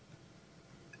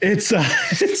 It's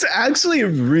actually a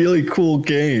really cool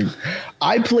game.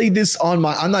 I played this on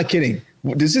I'm not kidding.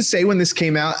 Does it say when this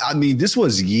came out? I mean, this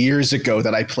was years ago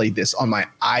that I played this on my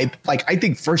I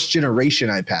think first generation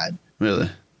iPad. Really?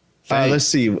 Let's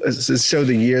see. Let's show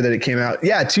the year that it came out.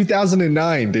 Yeah,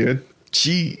 2009, dude.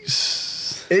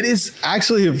 Jeez. It is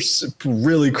actually a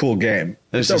really cool game.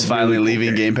 It's just finally really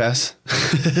leaving Game Pass.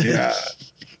 Yeah.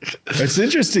 It's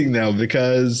interesting though,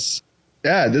 because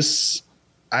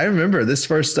I remember this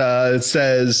first, it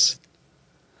says,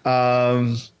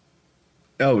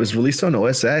 it was released on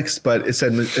OS X, but it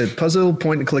said a puzzle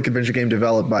point and click adventure game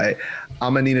developed by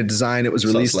Amanita Design. It was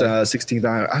released 16th.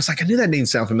 I was like, I knew that name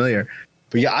sounded familiar.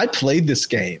 But yeah, I played this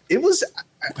game. It was,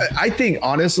 I think,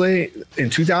 honestly, in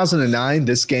 2009,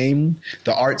 this game,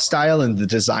 the art style and the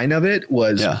design of it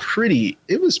was pretty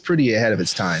ahead of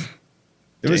its time.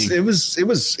 It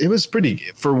was pretty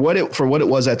for what it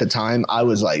was at the time. I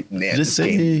was like, man, this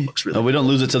game looks really cool. We don't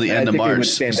lose it till the end of March.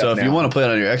 So if you want to play it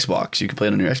on your Xbox, you can play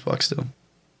it on your Xbox still.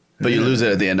 But you lose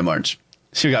it at the end of March.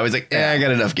 So your guy was like, I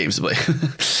got enough games to play.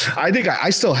 I think I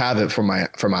still have it for my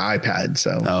iPad,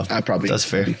 so I probably that's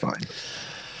fair. Be fine.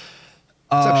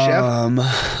 What's up,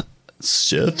 Chef?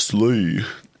 Chef Slay.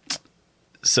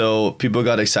 So people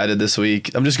got excited this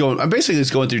week. I'm basically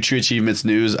just going through True Achievements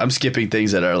news. I'm skipping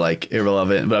things that are like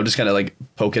irrelevant, but I'm just kind of like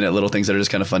poking at little things that are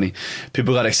just kind of funny.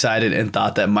 People got excited and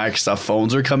thought that Microsoft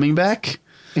phones are coming back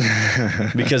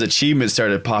because achievements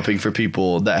started popping for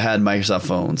people that had Microsoft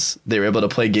phones. They were able to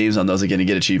play games on those again and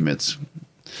get achievements,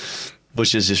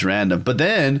 which is just random. But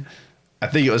then I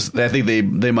think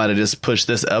they might have just pushed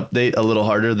this update a little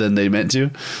harder than they meant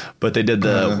to, but they did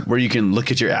where you can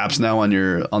look at your apps now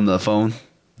on the phone.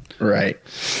 Right.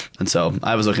 And so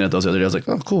I was looking at those the other day. I was like,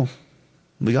 oh, cool.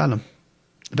 We got them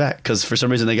back. Because for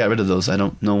some reason they got rid of those. I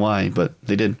don't know why, but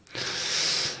they did.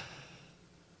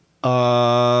 We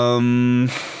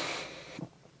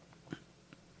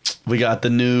got the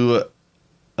new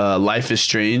Life is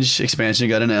Strange expansion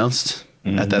got announced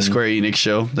at that Square Enix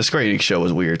show. The Square Enix show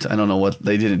was weird. I don't know what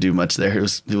they didn't do much there. It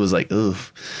was like,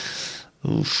 oof.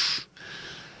 We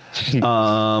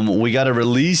got a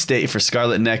release date for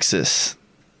Scarlet Nexus.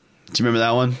 Do you remember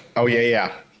that one? Oh,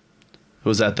 yeah. It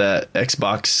was at that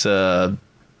Xbox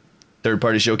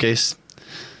third-party showcase.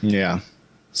 Yeah.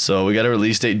 So we got a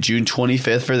release date June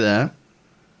 25th for that.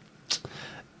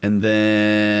 And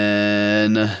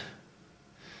then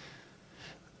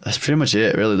that's pretty much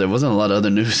it, really. There wasn't a lot of other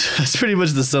news. That's pretty much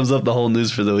the sums up the whole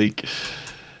news for the week.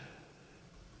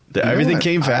 Everything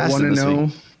came fast. I want to know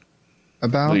week.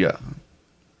 about what do you got?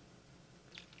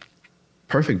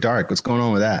 Perfect Dark. What's going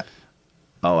on with that?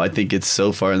 Oh, I think it's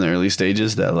so far in the early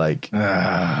stages that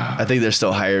I think they're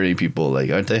still hiring people,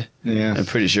 aren't they? Yeah, I'm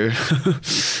pretty sure.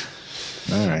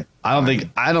 All right. I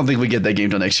don't think we get that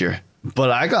game till next year. But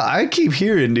I keep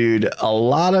hearing, dude, a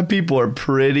lot of people are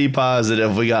pretty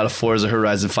positive we got a Forza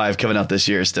Horizon 5 coming out this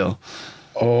year still.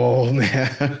 Oh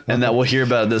man. And that we'll hear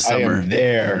about it this summer.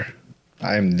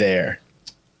 I am there.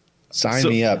 Sign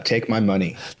me up. Take my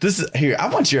money. This is here. I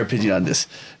want your opinion on this.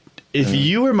 If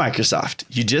you were Microsoft,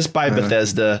 you just buy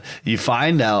Bethesda, you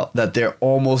find out that they're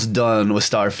almost done with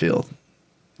Starfield.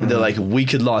 And they're like, we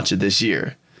could launch it this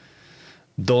year.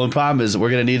 The only problem is we're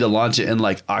going to need to launch it in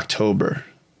like October.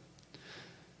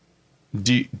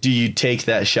 Do you take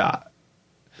that shot?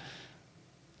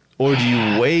 Or do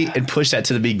you wait and push that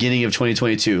to the beginning of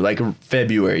 2022, like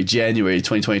February, January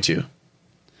 2022?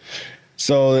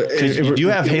 So you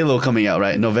have Halo coming out,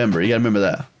 right? November. You got to remember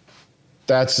that.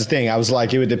 That's the thing. I was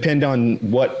like, it would depend on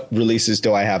what releases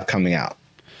do I have coming out.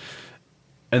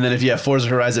 And then if you have Forza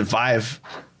Horizon 5,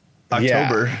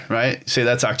 October, right? Say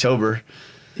that's October.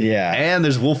 Yeah. And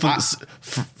there's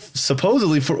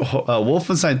supposedly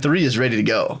Wolfenstein 3 is ready to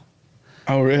go.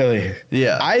 Oh, really?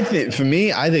 Yeah. I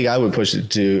think I would push it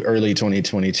to early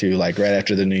 2022, like right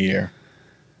after the new year.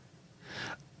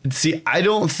 See, I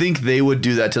don't think they would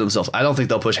do that to themselves. I don't think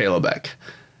they'll push Halo back.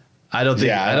 I don't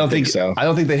think so. I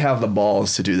don't think they have the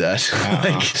balls to do that.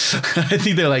 I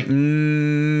think they're like,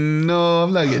 no,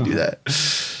 I'm not going to do that.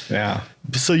 Yeah.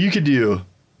 So you could do,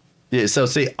 so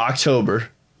say October,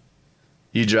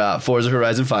 you drop Forza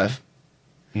Horizon 5.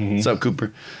 What's up,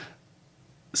 Cooper?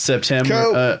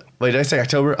 September. Wait, did I say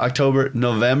October? October,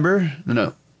 November?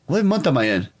 No. What month am I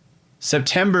in?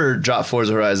 September, drop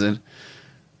Forza Horizon.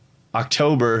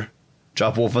 October,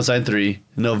 drop Wolfenstein 3.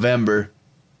 November,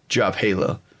 drop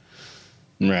Halo.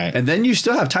 Right. And then you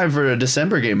still have time for a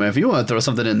December game. If you want to throw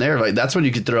something in there, like that's when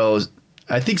you could throw.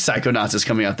 I think Psychonauts is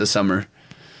coming out this summer.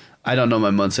 I don't know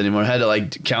my months anymore. I had to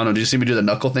like count them. Did you see me do the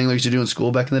knuckle thing like you used to do in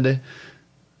school back in the day?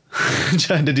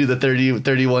 Trying to do the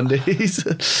 31 days.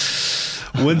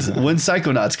 When's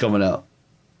Psychonauts coming out?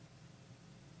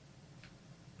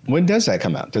 When does that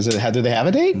come out? Do they have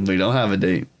a date? We don't have a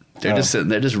date. They're just sitting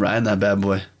there, just riding that bad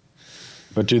boy.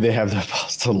 But do they have the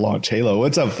balls to launch Halo?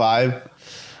 What's up, 5?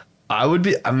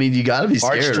 You got to be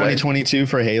scared, March 2022 right?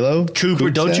 For Halo? Cooper,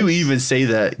 don't you even say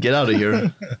that. Get out of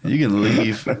here. You can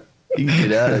leave. You can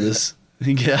get out of this.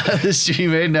 You can get out of this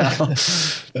stream right now.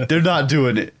 They're not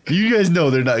doing it. You guys know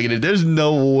they're not going to. There's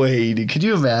no way, dude. Could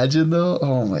you imagine, though?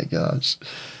 Oh, my gosh.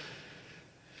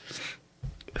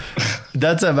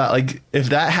 That's about, like, if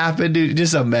that happened, dude,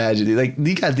 just imagine, dude. Like,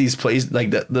 you got these places,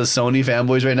 like the Sony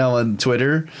fanboys right now on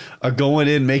Twitter are going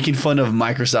in making fun of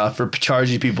Microsoft for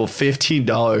charging people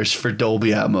 $15 for Dolby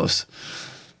Atmos.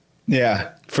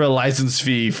 Yeah. For a license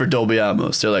fee for Dolby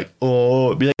Atmos. They're like,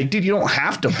 oh, be like, dude, you don't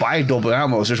have to buy Dolby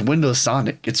Atmos. There's Windows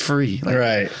Sonic. It's free. Like,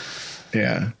 right.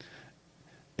 Yeah.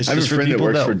 It's I have a friend that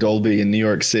works for Dolby in New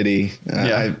York City.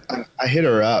 I hit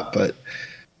her up, but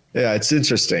yeah, it's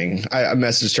interesting. I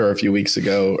messaged her a few weeks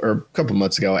ago or a couple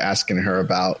months ago asking her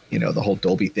about, the whole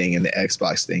Dolby thing and the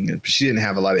Xbox thing. And she didn't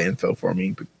have a lot of info for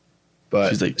me,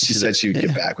 but she said she would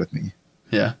get back with me.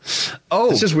 Yeah.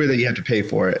 Oh, it's just weird that you have to pay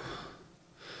for it.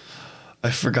 I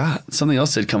forgot. Something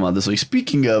else did come out this week.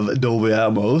 Speaking of Dolby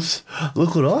Atmos,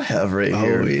 look what I have right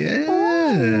here. Oh,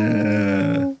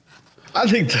 yeah. I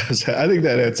think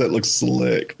that headset looks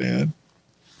slick, man.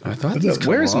 I thought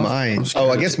where's mine?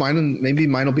 I guess mine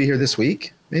will be here this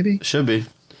week. Maybe should be.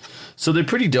 So they're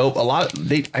pretty dope.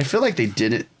 I feel like they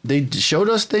did it. They showed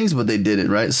us things, but they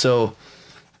didn't, right? So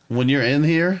when you're in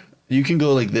here, you can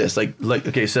go like this, like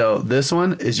okay. So this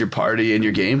one is your party and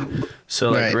your game. So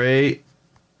like right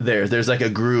there's like a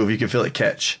groove. You can feel it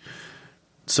catch.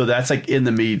 So that's like in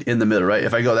the middle, right?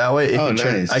 If I go that way,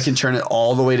 I can turn it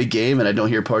all the way to game and I don't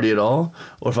hear party at all.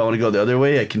 Or if I want to go the other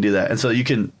way, I can do that. And so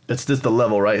it's just the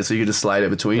level, right? So you can just slide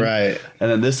it between. Right. And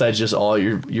then this side's just all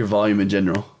your volume in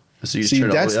general. So you see,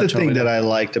 that's the thing that I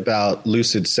liked about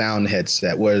Lucid Sound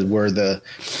headset where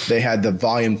they had the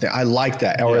volume thing. I like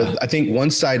that. Yeah. Or I think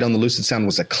one side on the Lucid Sound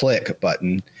was a click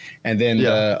button, and then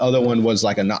the other one was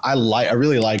like I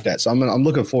really like that. So I'm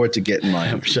looking forward to getting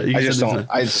mine. I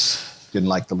just didn't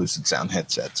like the Lucid Sound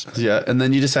headsets. Yeah, and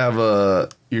then you just have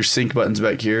your sync buttons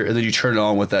back here, and then you turn it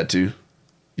on with that too.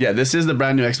 Yeah, this is the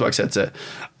brand new Xbox headset.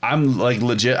 I'm like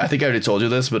legit. I think I already told you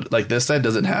this, but like this side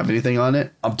doesn't have anything on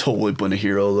it. I'm totally putting a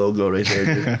Hero logo right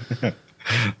there, dude.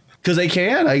 Because I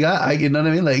can. You know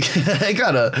what I mean? Like I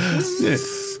got a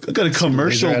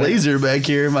commercial laser back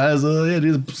here. Might as well,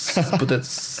 put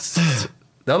that.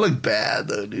 That'll look bad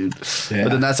though, dude. Yeah.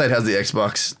 But then that side has the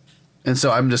Xbox, and so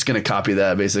I'm just gonna copy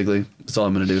that. Basically, that's all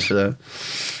I'm gonna do for that.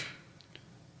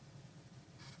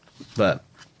 But.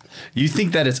 You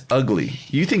think that it's ugly.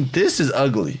 You think this is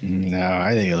ugly. No,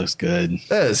 I think it looks good.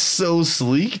 That is so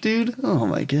sleek, dude. Oh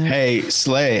my god. Hey,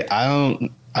 Slay, I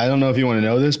don't know if you want to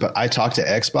know this, but I talked to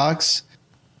Xbox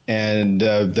and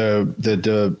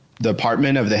the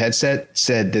department of the headset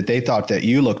said that they thought that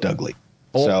you looked ugly.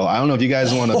 Oh. So I don't know if you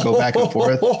guys want to go back and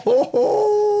forth.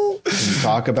 and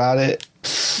talk about it,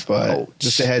 but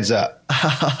just a heads up.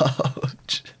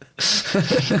 Ouch.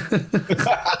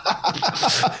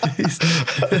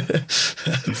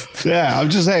 Yeah, I'm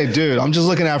just saying, dude, I'm just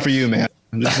looking out for you, man.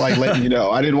 I'm just like letting you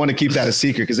know. I didn't want to keep that a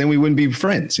secret because then we wouldn't be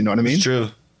friends. You know what I mean? It's true.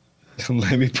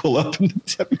 Let me pull up.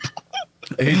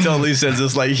 He totally says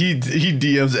this like he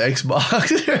DMs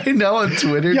Xbox right now on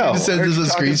Twitter. Yo, he sends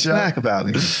us a screenshot smack about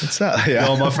me. What's up? Yeah.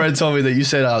 Yo, my friend told me that you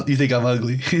said you think I'm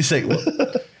ugly. He's like,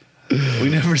 what? We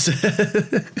never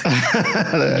said.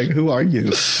 Like, who are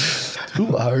you?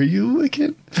 Who are you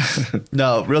again?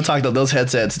 No, real talk though. Those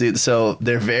headsets, dude. So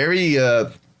they're very.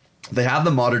 They have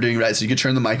the monitoring right, so you can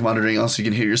turn the mic monitoring on, so you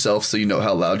can hear yourself, so you know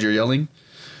how loud you're yelling.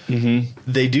 Mm-hmm.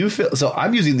 They do feel. So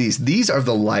I'm using these. These are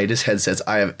the lightest headsets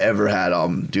I have ever had.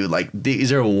 Dude, like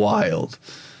these are wild.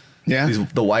 Yeah.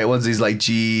 The white ones. These like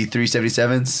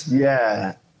G377s.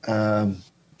 Yeah.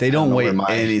 They don't weigh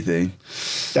anything.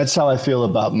 That's how I feel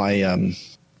about my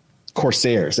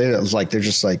Corsairs. They're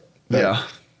just like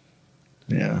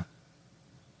yeah.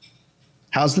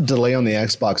 How's the delay on the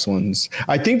Xbox ones?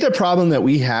 I think the problem that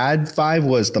we had, Five,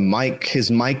 was the mic. His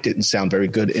mic didn't sound very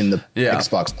good in the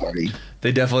Xbox party.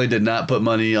 They definitely did not put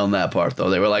money on that part though.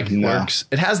 They were like, it works.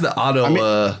 It has the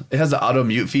auto. It has the auto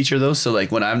mute feature though. So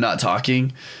like when I'm not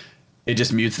talking, it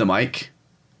just mutes the mic.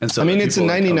 And so it's a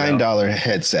 $99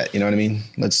 headset. You know what I mean?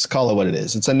 Let's call it what it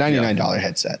is. It's a $99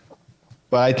 headset.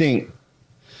 But I think,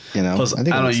 Plus, I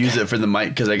don't use it for the mic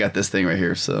because I got this thing right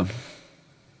here. So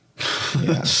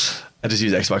yeah. I just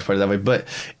use Xbox Party that way. But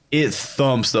it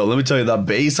thumps though. Let me tell you, the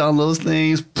bass on those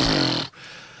things.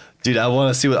 Dude, I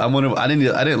want to see what I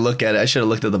didn't look at it. I should have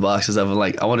looked at the boxes. I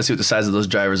want to see what the size of those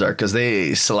drivers are because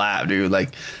they slap, dude.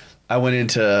 Like, I went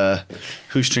into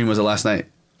whose stream was it last night?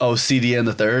 Oh, CDN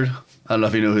the Third. I don't know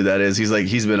if you know who that is.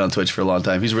 He's been on Twitch for a long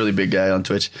time. He's a really big guy on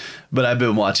Twitch, but I've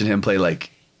been watching him play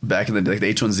like back in the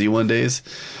the H1Z1 days.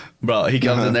 Bro, he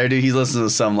comes in there, dude. He's listening to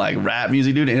some like rap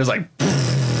music, dude, and it was like.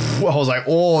 I was like,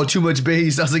 oh, too much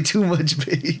bass. I was like, too much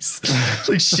bass.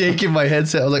 Like shaking my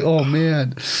headset. I was like, oh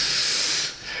man.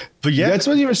 But yeah, that's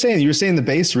what you were saying. You were saying the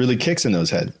bass really kicks in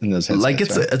those headsets. Like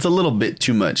it's a little bit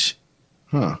too much.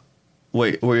 Huh?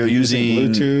 Wait, were you using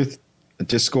Bluetooth,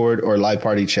 Discord, or live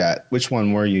party chat? Which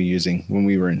one were you using when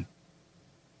we were in?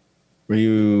 Were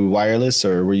you wireless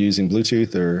or were you using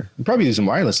Bluetooth or you're probably using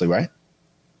wirelessly, right?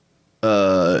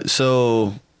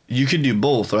 So you could do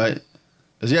both, right?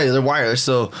 Yeah, they're wireless.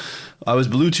 So I was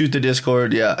Bluetooth to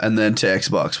Discord, yeah, and then to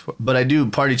Xbox. But I do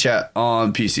party chat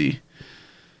on PC.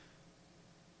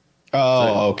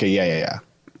 Oh, okay. Yeah.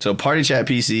 So party chat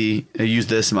PC, I use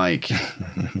this mic.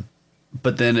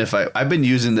 But then if I've been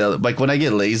using like when I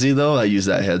get lazy though, I use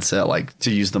that headset like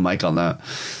to use the mic on that.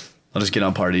 I'll just get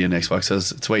on party and Xbox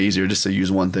says it's way easier just to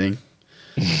use one thing.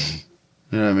 You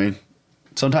know what I mean?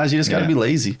 Sometimes you just got to be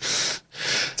lazy.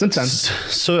 Sometimes.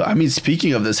 So, I mean,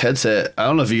 speaking of this headset, I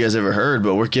don't know if you guys ever heard,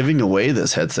 but we're giving away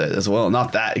this headset as well.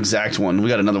 Not that exact one. We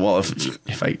got another. Well, if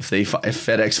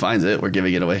FedEx finds it, we're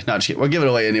giving it away. Not just kidding. We'll give it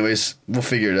away anyways. We'll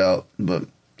figure it out. But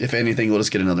if anything, we'll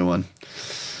just get another one.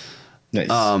 Nice.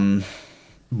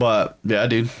 But yeah,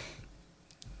 dude,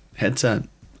 headset.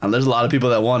 And there's a lot of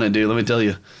people that want it, dude. Let me tell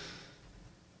you.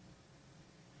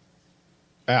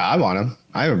 Yeah, I want them.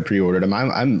 I haven't pre-ordered them.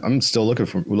 I'm still looking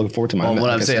forward to my. Well, what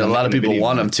I'm saying, a lot of people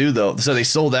want them too, though. So they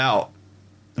sold out.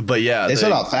 But yeah, they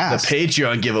sold out fast. The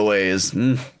Patreon giveaway is.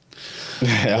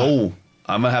 Yeah. Oh,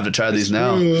 I'm gonna have to try these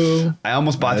now. I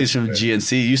almost bought these from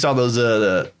GNC. You saw those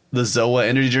the Zoa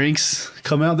energy drinks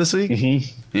come out this week?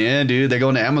 Mm-hmm. Yeah, dude, they're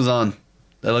going to Amazon.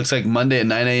 That looks like Monday at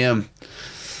 9 a.m.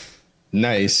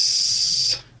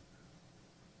 Nice.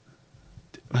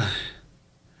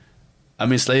 I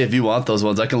mean, Slay, if you want those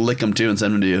ones, I can lick them too and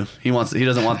send them to you. He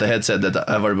doesn't want the headset that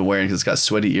I've already been wearing because it's got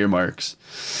sweaty ear marks.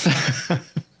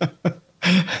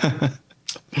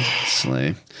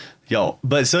 Slay. Yo,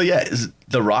 but so yeah,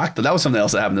 The Rock, that was something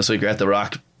else that happened this week, right? The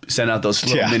Rock sent out those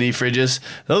little mini fridges.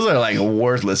 Those are like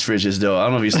worthless fridges, though. I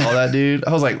don't know if you saw that, dude.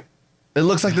 I was like, it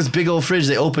looks like this big old fridge.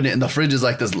 They open it and the fridge is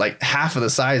like this, like half of the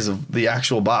size of the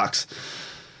actual box.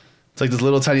 It's like this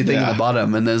little tiny thing at the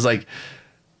bottom. And there's like,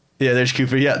 yeah, there's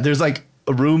Cooper. Yeah, there's like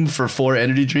a room for 4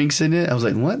 energy drinks in it. I was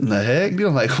like, what in the heck? Dude,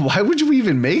 I'm like, why would you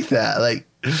even make that? Like,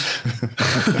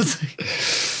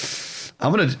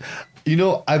 I'm going to,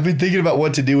 I've been thinking about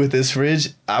what to do with this fridge.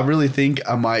 I really think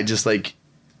I might just like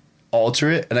alter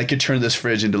it and I could turn this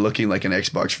fridge into looking like an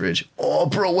Xbox fridge. Oh,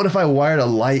 bro, what if I wired a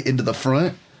light into the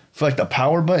front for like the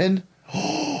power button?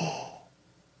 Oh,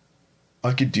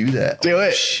 I could do that. Do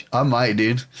it. I might,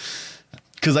 dude.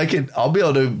 Because I'll be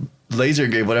able to laser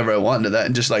engrave whatever I want into that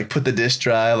and just like put the disk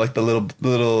drive, like the little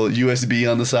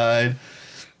USB on the side.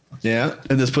 Yeah.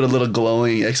 And just put a little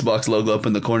glowing Xbox logo up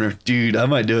in the corner. Dude, I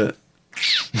might do it.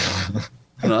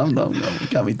 No, you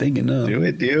got me thinking now. Do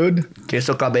it, dude.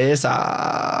 Queso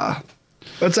cabeza.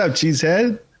 What's up,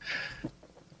 Cheesehead?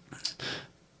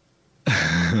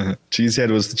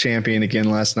 Cheesehead was the champion again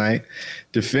last night,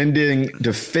 defending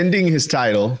his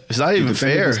title. It's not even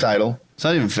fair. His title. It's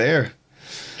not even fair.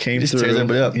 Came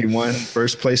through. He won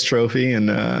first place trophy in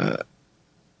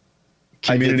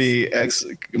Community X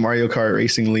Mario Kart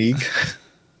Racing League.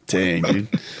 Dang, dude.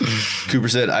 Cooper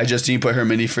said, I just need to put her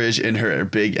mini fridge in her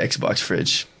big Xbox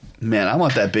fridge. Man, I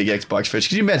want that big Xbox fridge.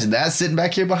 Could you imagine that sitting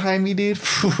back here behind me, dude?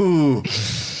 Whew.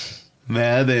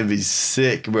 Man, that'd be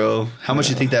sick, bro. How much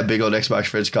you think that big old Xbox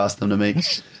fridge cost them to make?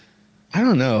 I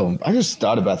don't know. I just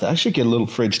thought about that. I should get a little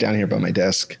fridge down here by my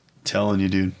desk. Telling you,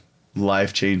 dude.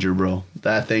 Life changer, bro.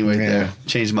 That thing right there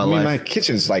changed my life. My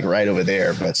kitchen's like right over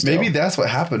there, but still. Maybe that's what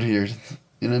happened here.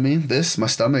 You know what I mean? My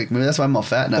stomach. Maybe that's why I'm all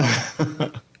fat now.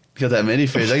 Because that mini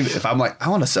fridge. If I'm like, I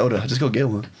want a soda, just go get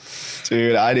one.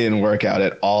 Dude, I didn't work out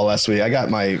at all last week. I got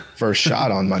my first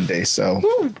shot on Monday, so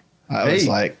I was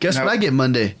like, guess what I get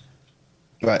Monday?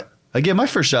 What? I get my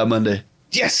first shot Monday.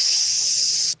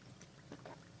 Yes.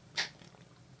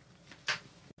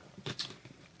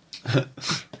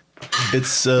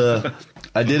 It's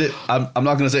I did it. I'm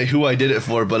not gonna say who I did it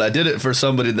for, but I did it for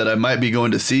somebody that I might be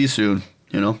going to see soon.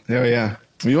 You know? Oh yeah.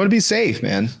 You want to be safe,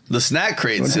 man. The snack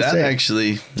crates. That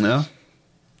actually, yeah.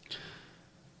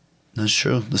 That's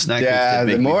true. The snack crates. Yeah.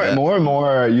 The more and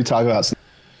more you talk about,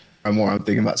 the more I'm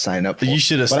thinking about signing up. You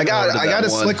should have. But I got a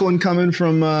slick one coming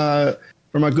from my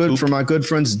good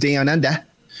friends Dan Enda.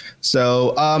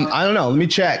 So I don't know. Let me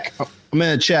check. I'm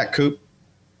gonna check, Coop.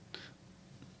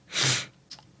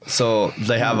 So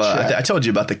they have I told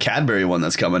you about the Cadbury one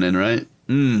that's coming in, right?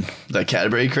 The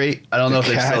Cadbury crate. I don't know if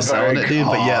they're still selling it, dude.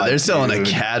 But yeah, they're selling a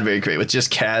Cadbury crate with just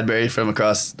Cadbury from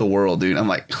across the world, dude. I'm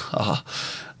like, oh,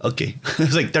 okay. It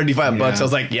was like $35. I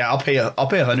was like, yeah, I'll pay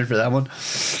 $100 for that one.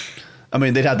 I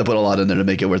mean, they'd have to put a lot in there to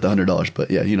make it worth $100, but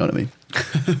yeah, you know what I mean.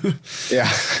 Yeah.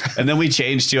 And then I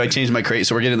changed my crate,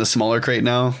 so we're getting the smaller crate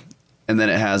now, and then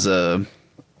it has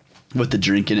with the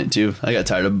drink in it too. I got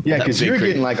tired of because you're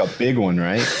getting like a big one,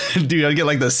 right? Dude, I get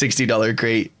like the $60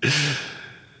 crate.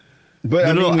 But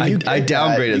I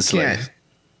downgraded slightly.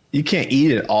 You can't eat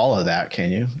it all of that,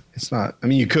 can you? It's not. I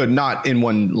mean, you could not in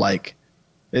one. Like,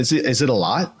 is it a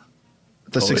lot?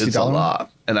 The $60. It's a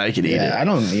lot, and I can eat it. I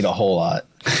don't eat a whole lot.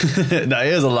 No, it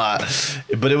is a lot,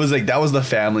 but it was like that was the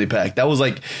family pack. That was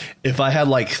like if I had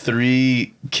like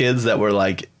 3 kids that were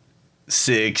like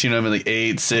 6, you know what I mean, like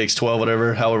 8, 6, 12,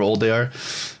 whatever, however old they are.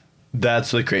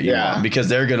 That's the crate you want because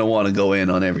they're gonna want to go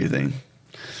in on everything.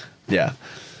 Yeah.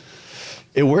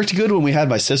 It worked good when we had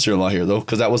my sister-in-law here, though,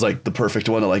 because that was, like, the perfect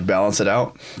one to, like, balance it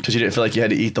out. Because you didn't feel like you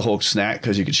had to eat the whole snack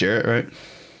because you could share it, right?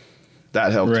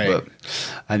 That helped. Right. But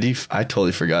I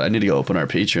totally forgot. I need to go open our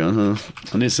Patreon, huh?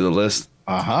 I need to see the list.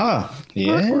 Aha.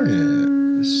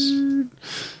 Yes.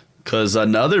 Because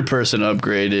another person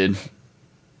upgraded.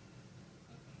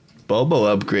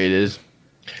 Bobo upgraded.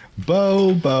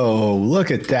 Bobo.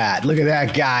 Look at that. Look at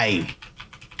that guy.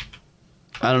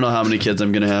 I don't know how many kids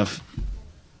I'm going to have.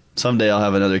 Someday I'll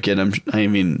have another kid. I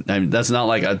mean, that's not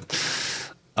like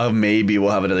a maybe we'll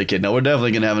have another kid. No, we're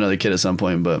definitely going to have another kid at some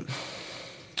point, but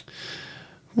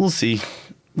we'll see.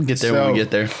 We'll get there when we get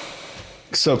there.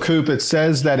 So, Coop, it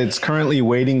says that it's currently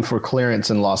waiting for clearance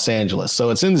in Los Angeles. So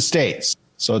it's in the States.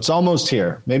 So it's almost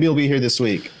here. Maybe it'll be here this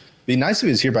week. Be nice if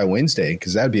it was here by Wednesday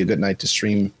because that'd be a good night to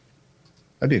stream.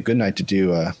 That'd be a good night to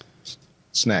do a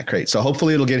snack crate. So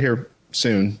hopefully it'll get here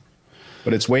soon.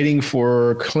 But it's waiting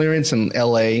for clearance in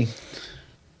LA.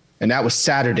 And that was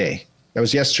Saturday. That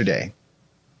was yesterday.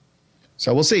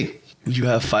 So we'll see. You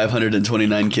have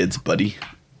 529 kids, buddy.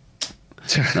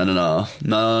 No.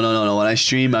 When I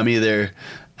stream,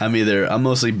 I'm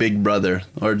mostly big brother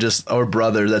or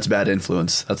brother that's bad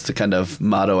influence. That's the kind of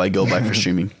motto I go by for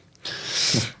streaming.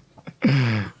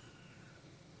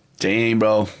 Dang,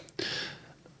 bro.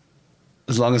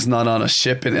 As long as it's not on a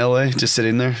ship in LA, just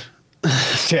sitting there.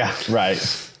 Yeah,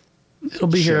 right. It'll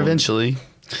be here eventually.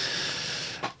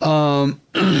 I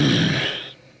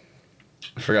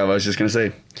forgot what I was just gonna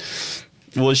say.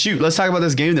 Well, shoot, let's talk about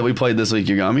this game that we played this week,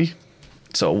 Yagami.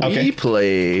 So we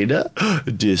played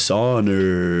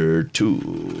Dishonored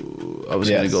 2. I was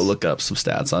gonna go look up some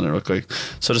stats on it real quick.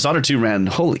 So Dishonored 2 ran.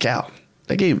 Holy cow!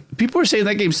 That game. People are saying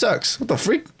that game sucks. What the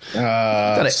freak?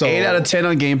 Got an 8 out of 10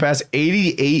 on Game Pass.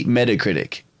 88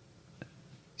 Metacritic.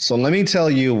 So let me tell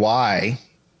you why.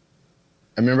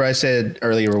 I remember I said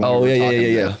earlier. When we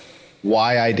were talking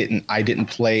why I didn't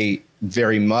play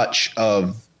very much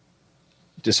of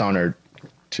Dishonored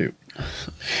 2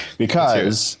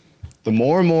 because the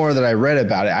more and more that I read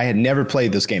about it, I had never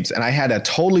played those games, and I had a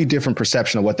totally different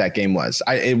perception of what that game was.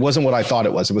 It wasn't what I thought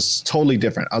it was. It was totally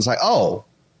different. I was like, oh,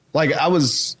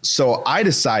 so I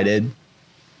decided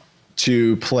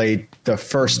to play the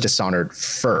first Dishonored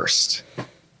first.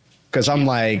 Because I'm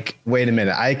like, wait a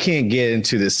minute, I can't get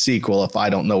into this sequel if I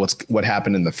don't know what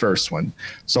happened in the first one.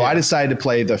 So I decided to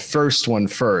play the first one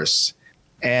first.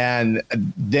 And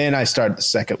then I started the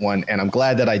second one. And I'm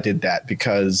glad that I did that,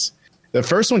 because the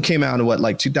first one came out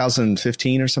in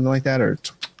 2015 or something like that? Or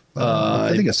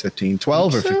I think it's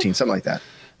 12 or 15, something like that.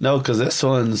 No, because this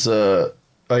one's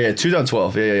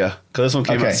 2012. Yeah. Because this one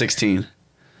came out 16.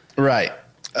 Right.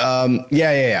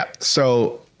 Yeah.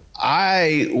 So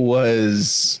I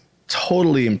was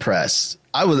totally impressed.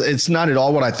 It's not at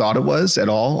all what I thought it was at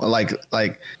all. Like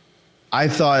I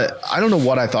don't know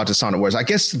what I thought Dishonored was. I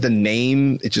guess the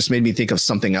name, it just made me think of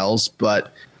something else,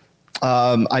 but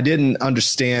I didn't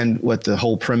understand what the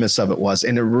whole premise of it was.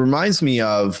 And it reminds me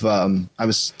of, I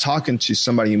was talking to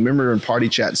somebody, you remember in Party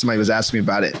Chat, somebody was asking me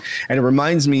about it. And it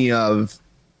reminds me of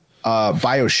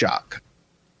BioShock.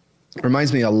 It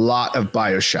reminds me a lot of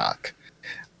BioShock.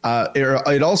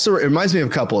 It also reminds me of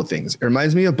a couple of things. It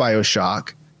reminds me of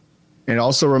BioShock. It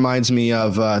also reminds me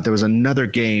of there was another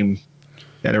game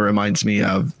that it reminds me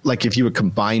of. Like if you would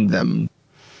combine them,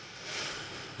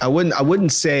 I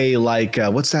wouldn't say like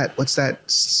what's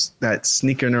that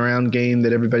sneaking around game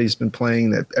that everybody's been playing,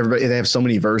 that they have so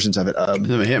many versions of it.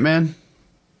 Hitman?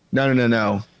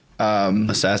 No.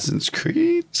 Assassin's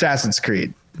Creed.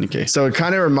 Okay. So it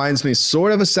kind of reminds me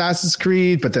sort of Assassin's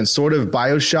Creed, but then sort of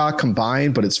BioShock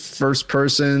combined, but it's first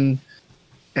person.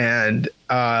 And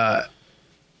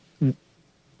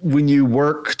when you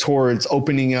work towards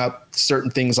opening up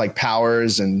certain things like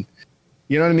powers, and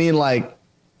you know what I mean? Like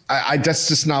that's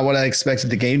just not what I expected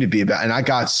the game to be about. And I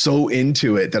got so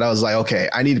into it that I was like, okay,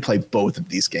 I need to play both of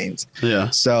these games. Yeah.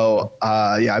 So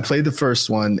I played the first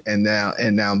one, and now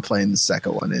I'm playing the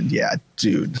second one. And yeah,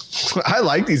 dude, I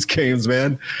like these games,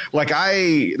 man. Like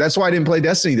that's why I didn't play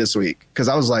Destiny this week, because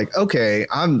I was like, okay,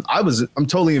 I'm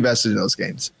totally invested in those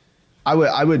games.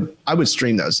 I would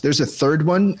stream those. There's a third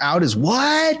one out. Is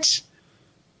what?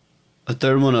 A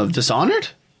third one of Dishonored?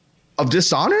 Of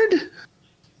Dishonored?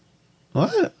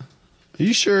 What? Are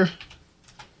you sure?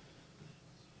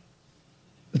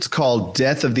 It's called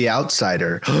Death of the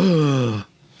Outsider.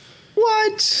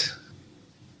 What?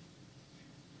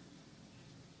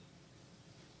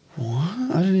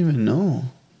 What? I didn't even know.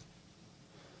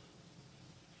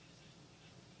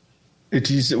 What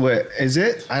is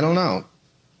it? I don't know.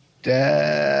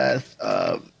 Death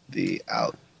of the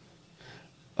Out.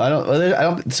 I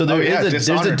don't. So there's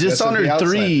a Dishonored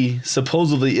 3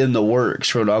 supposedly in the works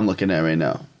for what I'm looking at right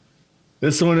now.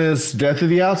 This one is Death of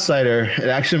the Outsider, an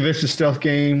action-adventure stealth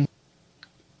game.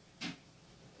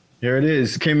 Here it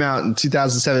is. It came out in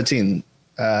 2017.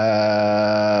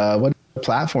 What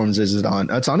platforms is it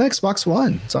on? It's on Xbox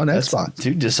One. It's on Xbox.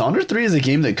 Dude, Dishonored 3 is a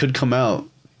game that could come out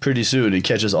pretty soon and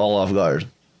catch us all off guard.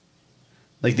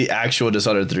 Like the actual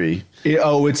Dishonored 3.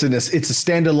 It's a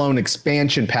standalone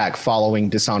expansion pack following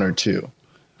Dishonored 2.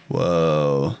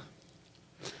 Whoa.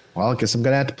 Well, I guess I'm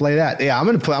gonna have to play that. Yeah, I'm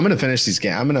gonna finish these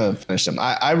games. I'm gonna finish them.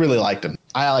 I really liked them.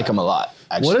 I like them a lot.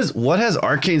 Actually. What has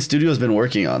Arcane Studios been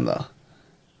working on though?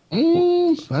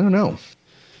 I don't know.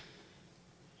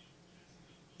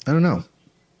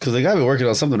 Because they gotta be working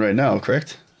on something right now,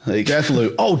 correct? Like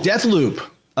Deathloop. Deathloop.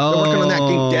 They're working on that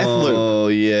game, Deathloop. Oh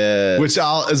yeah. Which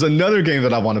is another game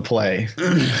that I want to play.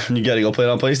 You gotta go play it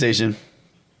on PlayStation.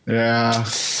 Yeah.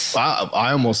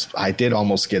 I did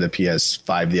almost get a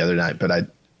PS5 the other night,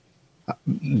 but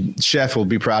Chef will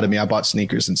be proud of me. I bought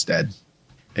sneakers instead.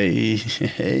 Hey.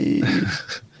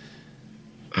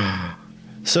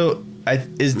 So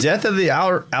is Death of the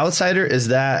Outsider, is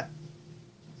that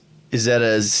a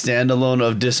standalone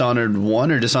of Dishonored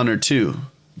 1 or Dishonored 2?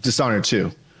 Dishonored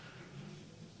 2.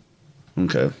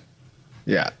 Okay.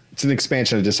 Yeah, it's an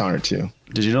expansion of Dishonored 2.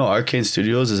 Did you know Arcane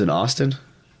Studios is in Austin?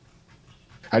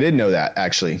 I didn't know that,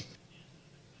 actually.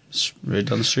 It's right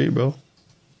down the street, bro.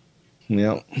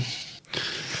 Yep.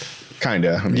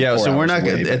 Kinda. Yeah, so we're not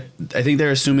gonna. I think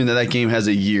they're assuming that game has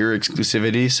a year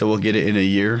exclusivity, so we'll get it in a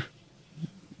year.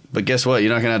 But guess what?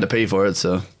 You're not gonna have to pay for it,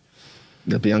 so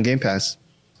it'll be on Game Pass.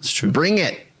 It's true. Bring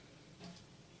it.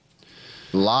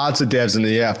 Lots of devs in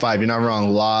the 5. You're not wrong.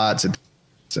 Lots of.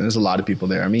 And there's a lot of people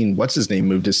there. I mean, what's his name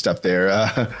moved his stuff there?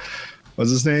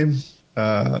 What's his name?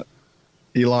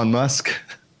 Elon Musk.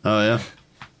 Oh yeah.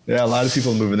 Yeah, a lot of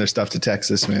people moving their stuff to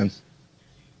Texas, man.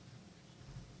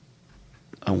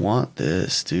 I want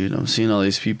this, dude. I'm seeing all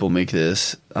these people make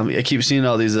this. I keep seeing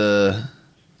all these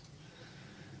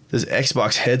this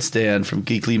Xbox headstand from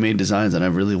Geekly Made Designs, and I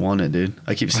really want it, dude.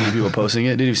 I keep seeing people posting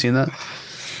it. Dude, you seen that?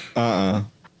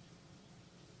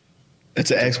 It's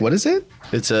an X. What is it?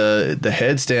 It's the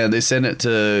headstand. They send it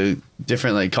to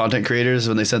different like content creators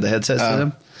when they send the headsets to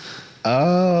them.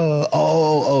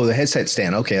 Oh, the headset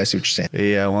stand. Okay, I see what you're saying.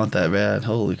 Yeah, I want that bad.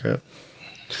 Holy crap.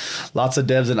 Lots of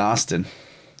devs in Austin.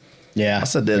 Yeah.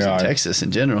 Lots of devs in Texas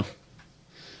in general.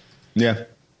 Yeah.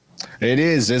 It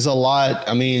is. There's a lot.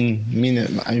 I mean,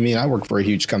 I work for a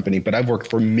huge company, but I've worked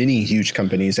for many huge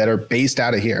companies that are based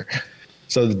out of here.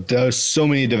 So there's so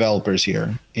many developers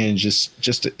here, and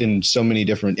just in so many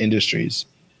different industries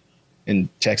in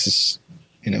Texas,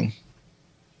 you know.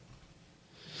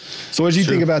 So what did you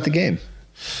think about the game?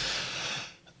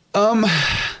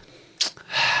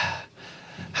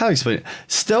 How to explain it?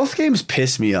 Stealth games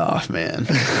piss me off, man.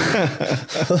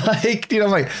 Like, dude,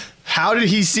 I'm like, how did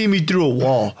he see me through a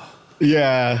wall?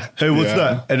 Yeah. Hey, what's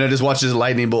that? And I just watch this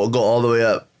lightning bolt go all the way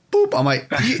up. Boop. I'm like,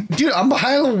 dude, I'm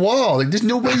behind the wall. Like, there's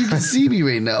no way you can see me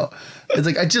right now. It's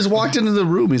like, I just walked into the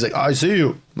room. He's like, I see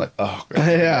you. I'm like, oh,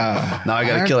 great. Yeah. Now I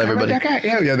got to kill everybody.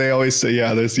 Yeah. They always say,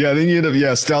 then you end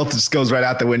up, stealth just goes right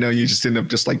out the window. You just end up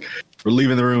just like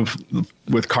leaving the room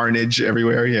with carnage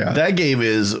everywhere. Yeah. That game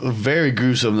is very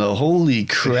gruesome, though. Holy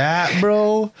crap,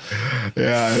 bro.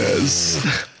 Yeah, it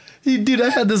is. Dude, I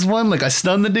had this one, like I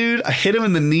stunned the dude. I hit him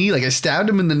in the knee. Like I stabbed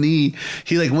him in the knee.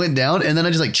 He like went down and then I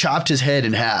just like chopped his head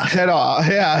in half. Head off.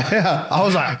 Yeah. I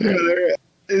was like,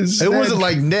 it wasn't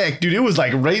like neck, dude. It was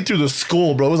like right through the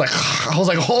skull, bro. It was like, I was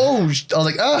like, I was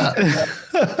like,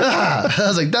 I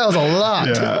was like, that was a lot.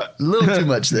 Yeah. A little too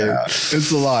much there. Yeah,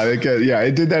 it's a lot. It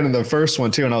did that in the first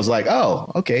one too. And I was like,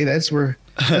 oh, okay. That's where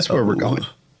we're going.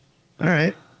 All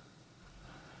right.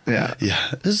 Yeah. Yeah.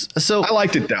 So I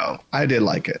liked it though. I did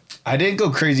like it. I didn't go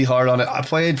crazy hard on it. I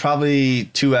played probably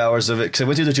 2 hours of it because I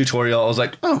went through the tutorial. I was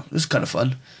like, oh, this is kind of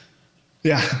fun.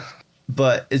 Yeah.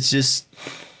 But it's just.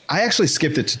 I actually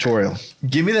skipped the tutorial.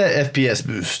 Give me that FPS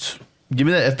boost. Give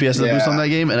me that FPS boost on that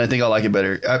game, and I think I'll like it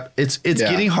better. It's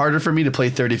getting harder for me to play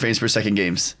 30 frames per second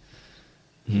games.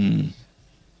 And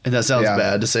that sounds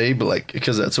bad to say, but like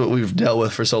because that's what we've dealt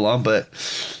with for so long. But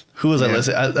who was I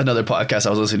listening? Another podcast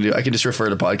I was listening to. I can just refer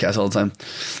to podcasts all the time.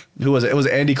 Who was it? It was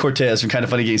Andy Cortez from Kind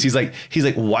of Funny Games. He's like,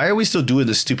 why are we still doing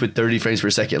this stupid 30 frames per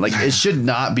second? Like it should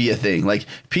not be a thing. Like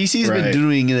PC's been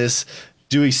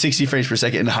doing 60 frames per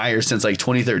second and higher since like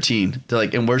 2013. They're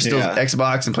like, and we're still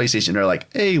Xbox and PlayStation are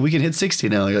like, hey, we can hit 60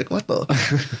 now. You're like, what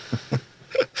the?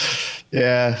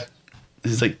 Yeah.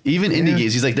 It's like even indie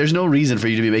games. He's like, there's no reason for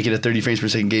you to be making a 30 frames per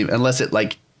second game unless it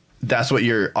like that's what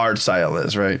your art style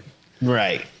is, right?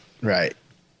 Right.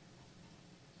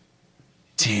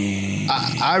 Dang.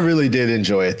 I really did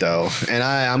enjoy it though, and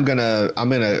I'm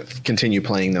gonna continue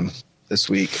playing them this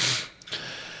week.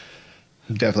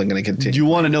 I'm definitely gonna continue. Do you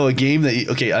want to know a game that?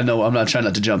 Okay, I know I'm not trying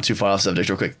not to jump too far off subject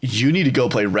real quick. You need to go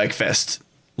play Wreckfest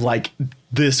like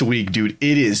this week, dude.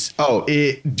 It is.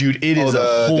 It is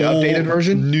a whole the updated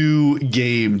version, new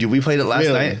game, dude. We played it last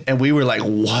night, and we were like,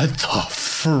 "What the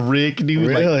frick, dude?"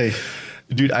 Really? Like,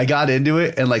 dude, I got into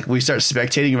it and like we start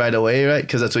spectating right away, right?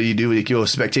 Because that's what you do. You go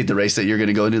spectate the race that you're going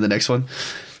to go into the next one.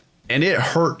 And it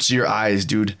hurts your eyes,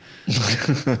 dude.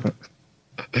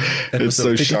 It's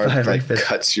so sharp, like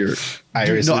cuts your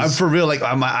irises. Dude, no, I'm for real. Like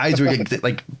my eyes were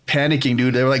like panicking,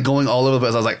 dude. They were like going all over the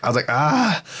place. I was like,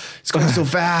 it's going so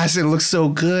fast. And it looks so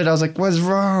good. I was like, what's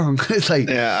wrong? It's like,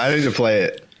 yeah, I need to play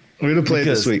it. We're going to play it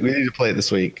this week. We need to play it this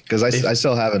week because I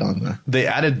still have it on. They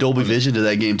added Dolby Vision to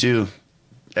that game too.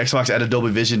 Xbox added Dolby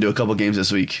Vision to a couple games this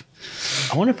week.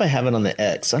 I wonder if I have it on the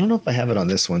X. I don't know if I have it on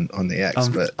this one on the X,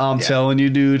 but I'm telling you,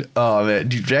 dude. Oh man,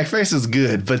 dude, Wreckfest is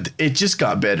good, but it just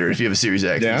got better if you have a Series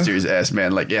X and Series S,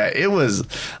 man. Like, yeah, it was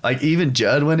like even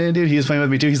Judd went in, dude. He was playing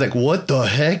with me too. He's like, "What the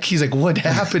heck?" He's like, "What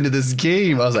happened to this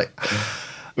game?" I was like,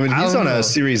 he's on a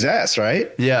Series S,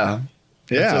 right? Yeah.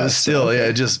 Yeah, still,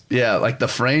 like the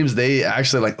frames, they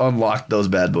actually like unlocked those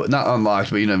bad boys. Not unlocked,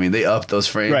 but you know what I mean? They upped those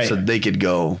frames so they could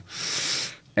go.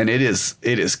 And it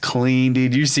is clean,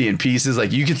 dude. You're seeing pieces.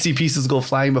 Like you could see pieces go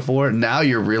flying before. Now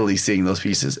you're really seeing those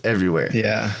pieces everywhere.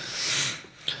 Yeah.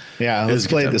 Yeah, let's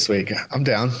play it this week. I'm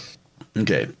down.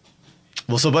 Okay.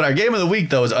 Well, but our game of the week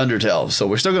though is Undertale. So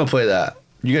we're still gonna play that.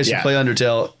 You guys should play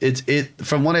Undertale. It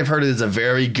from what I've heard, it's a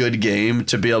very good game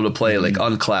to be able to play like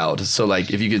on cloud. So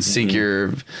like if you can sync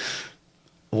your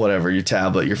whatever, your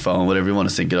tablet, your phone, whatever you want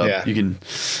to sync it up, you can.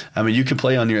 I mean, you can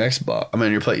play on your Xbox. I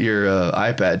mean, your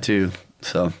iPad too.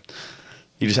 So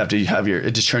you just have to have it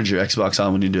just turns your Xbox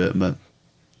on when you do it. But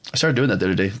I started doing that the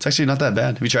other day. It's actually not that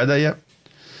bad. Have you tried that yet?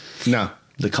 No.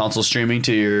 The console streaming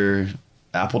to your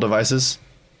Apple devices.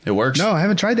 It works. No, I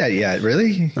haven't tried that yet.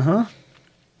 Really? Uh-huh.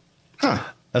 Huh.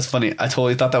 That's funny. I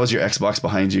totally thought that was your Xbox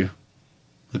behind you.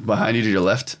 Look behind you to your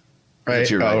left. Right.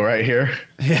 To your Oh, right here.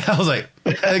 Yeah, I was like,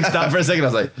 I think stop for a second. I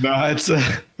was like, No, it's a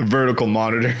vertical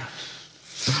monitor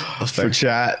for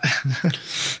chat.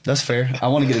 that's fair. I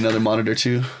want to get another monitor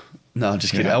too. No, I'm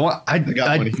just kidding. Yeah. I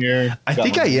got one here. I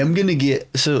think I am gonna get.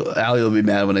 So Ali will be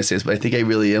mad when I say this, but I think I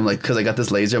really am, like, because I got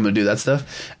this laser. I'm gonna do that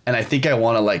stuff, and I think I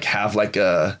want to like have like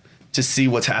a to see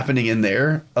what's happening in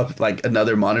there up like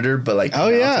another monitor, but like Oh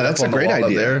yeah, that's a great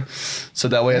idea. There, so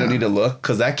that way I don't need to look,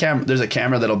 because that there's a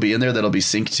camera that'll be in there that'll be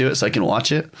synced to it, so I can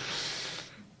watch it.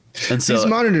 And so these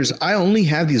monitors, I only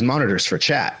have these monitors for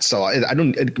chat, so I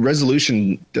don't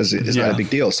resolution is not a big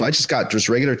deal. So I just got just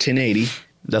regular 1080.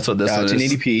 That's what this one is.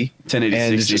 1080p,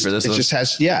 1080 for this one. It just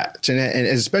has and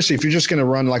especially if you're just going to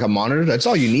run like a monitor, that's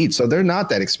all you need. So they're not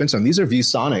that expensive. These are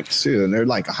ViewSonics too, and they're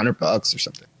like $100 or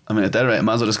something. I mean, at that rate, I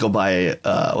might as well just go buy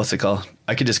what's it called?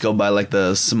 I could just go buy like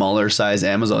the smaller size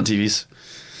Amazon TVs.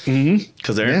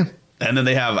 Because they're and then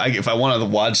they have. If I want to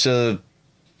watch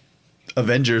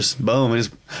Avengers, boom, I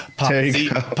just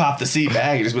pop the seat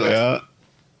bag and just be like,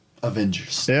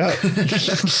 Avengers. Yeah,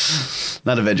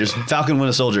 not Avengers. Falcon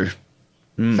Winter Soldier.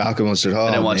 Falcon Winter Soldier.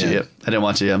 I didn't watch it yet. I didn't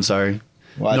watch it yet. I'm sorry.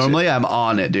 Normally I'm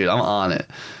on it, dude. I'm on it.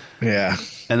 Yeah.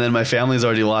 And then my family's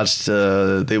already watched.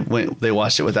 They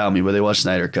watched it without me, but they watched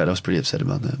Snyder Cut. I was pretty upset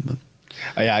about that. But.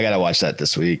 Oh, yeah, I gotta watch that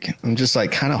this week. I'm just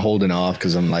like kind of holding off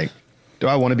because I'm like, do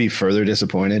I want to be further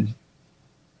disappointed?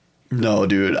 No,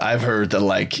 dude. I've heard that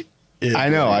like. I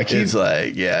know.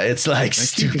 It's like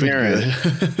stupid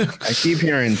good. I keep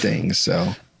hearing things,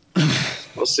 so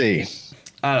we'll see.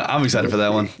 I'm excited for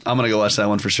that one. I'm gonna go watch that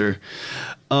one for sure.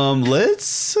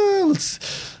 Let's.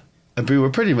 We're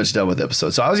pretty much done with the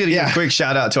episode. So I was going to give a quick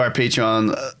shout out to our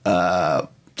Patreon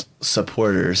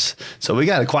supporters. So we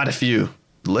got quite a few.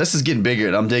 The list is getting bigger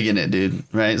and I'm digging it, dude.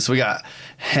 Right? So we got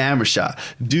Hammershot,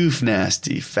 Doof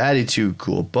Nasty, Fatty Too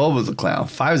Cool, Boba the Clown,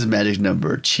 Five's a Magic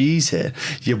Number, Cheesehead,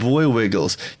 Your Boy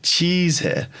Wiggles,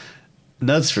 Cheesehead,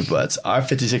 Nuts for Butts,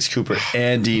 R56 Cooper,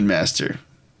 and Dean Master.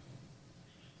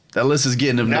 That list is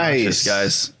getting obnoxious,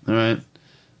 guys. All right.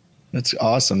 That's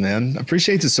awesome, man. I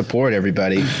appreciate the support,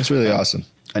 everybody. It's really awesome.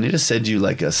 I need to send you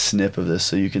like a snip of this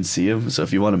so you can see them. So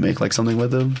if you want to make like something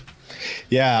with them.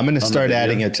 Yeah, I'm going to start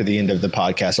adding it to the end of the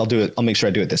podcast. I'll do it. I'll make sure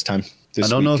I do it this time. I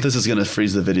don't know if this is going to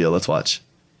freeze the video. Let's watch.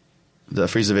 Does that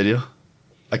freeze the video?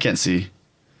 I can't see.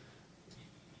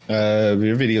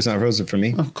 Your video's not frozen for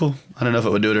me. Oh, cool. I don't know if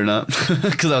it would do it or not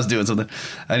because I was doing something.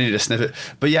 I needed to snip it.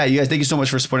 But yeah, you guys, thank you so much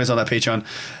for supporting us on that Patreon.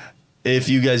 If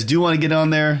you guys do want to get on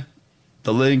there,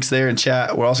 the link's there in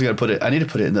chat. We're also going to put it. I need to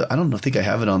put it in the. I don't think I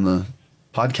have it on the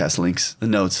podcast links, the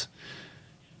notes.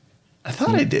 I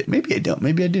thought I did. Maybe I don't.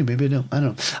 Maybe I do. Maybe I don't. I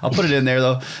don't know. I'll put it in there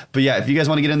though. But yeah, if you guys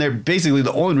want to get in there, basically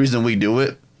the only reason we do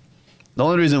it, the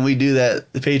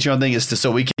Patreon thing is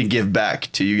so we can give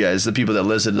back to you guys, the people that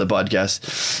listen to the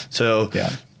podcast. So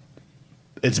yeah.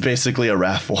 It's basically a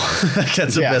raffle.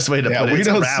 That's the best way to put it. We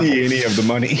don't see any of the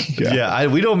money.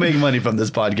 We don't make money from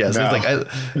this podcast. No. It's like,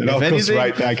 it all goes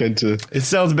right back into. It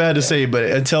sounds bad to say, but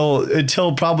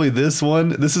until probably this one,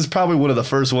 this is probably one of the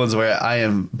first ones where I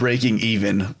am breaking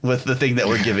even with the thing that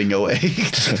we're giving away.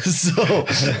 So,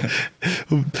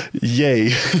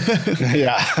 yay!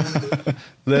 Yeah.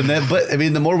 But I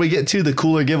mean, the more we get to, the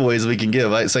cooler giveaways we can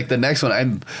give. It's like the next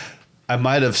one, I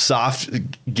might have soft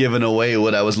given away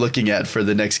what I was looking at for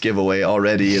the next giveaway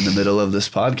already in the middle of this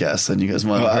podcast, and you guys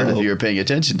might have heard if you were paying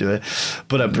attention to it.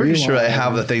 But I'm pretty sure I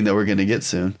have the thing that we're going to get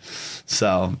soon,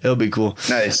 so it'll be cool.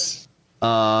 Nice.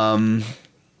 And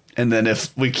then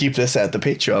if we keep this at the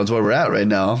Patreons where we're at right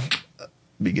now,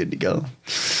 be good to go.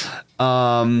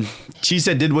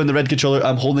 Cheesehead did win the red controller.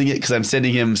 I'm holding it because I'm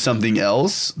sending him something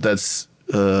else. That's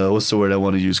what's the word I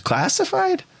want to use?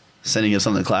 Classified. Sending him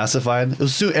something classified.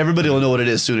 Soon, everybody will know what it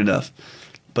is soon enough,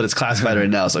 but it's classified right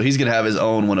now. So he's gonna have his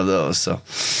own one of those. So,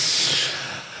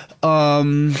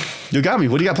 you got me.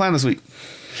 What do you got planned this week?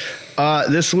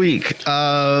 This week,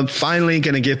 finally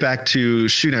gonna get back to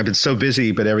shooting. I've been so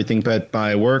busy, but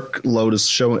my workload is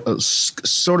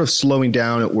sort of slowing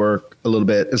down at work a little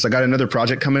bit. As I got another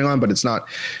project coming on, but it's not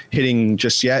hitting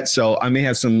just yet. So I may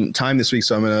have some time this week.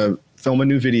 So I'm gonna film a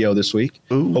new video this week.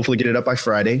 Ooh. Hopefully get it up by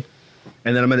Friday.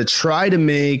 And then I'm going to try to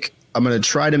make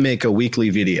a weekly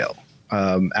video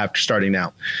after starting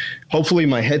now. Hopefully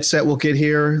my headset will get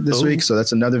here this week. So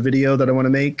that's another video that I want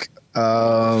to make.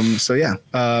 So yeah.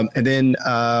 And then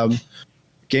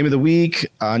game of the week.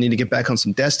 I need to get back on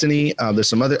some Destiny. There's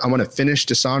some other. I want to finish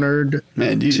Dishonored.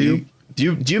 Man, do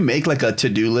you make like a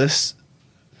to-do list?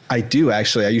 I do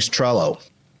actually. I use Trello.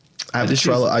 I have just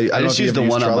Trello. I just use the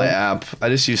one on my Trello. app. I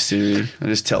just use Siri. I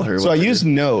just tell her. So I use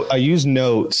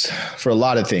Notes for a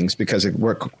lot of things because it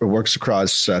works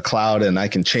across cloud, and I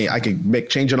can change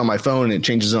it on my phone, and it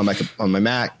changes it on my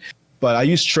Mac. But I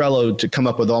use Trello to come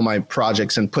up with all my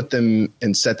projects and put them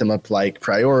and set them up like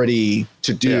priority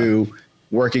to do,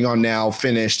 working on now,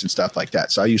 finished, and stuff like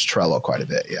that. So I use Trello quite a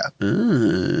bit. Yeah.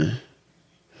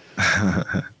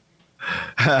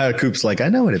 Coop's like, I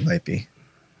know what it might be.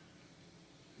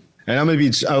 And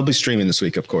I'll be streaming this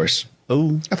week, of course.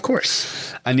 Oh, of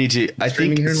course. I need to.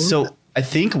 I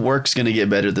think work's going to get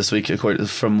better this week, according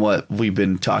from what we've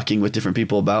been talking with different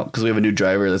people about. Because we have a new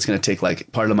driver that's going to take like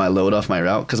part of my load off my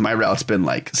route. Because my route's been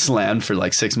like slammed for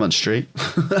like 6 months straight.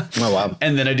 Oh wow!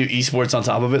 And then I do esports on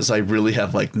top of it, so I really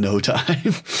have like no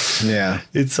time. Yeah,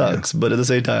 it sucks, but at the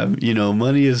same time,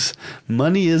 money is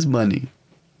money.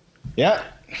 Yeah.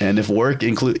 And if work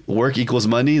equals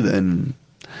money, then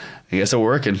I guess we're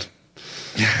working.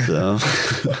 So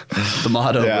the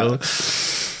motto, bro.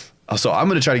 So I'm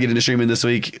going to try to get into streaming this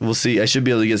week. We'll see. I should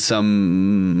be able to get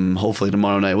some hopefully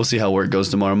tomorrow night. We'll see how work goes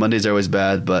tomorrow. Mondays are always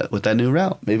bad, but with that new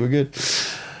route, maybe we're good.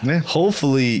 Yeah.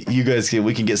 Hopefully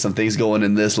we can get some things going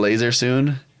in this laser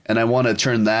soon. And I want to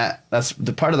turn that. That's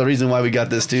the part of the reason why we got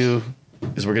this too,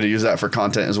 is we're going to use that for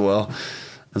content as well.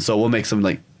 And so we'll make some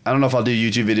I don't know if I'll do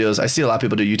YouTube videos. I see a lot of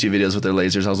people do YouTube videos with their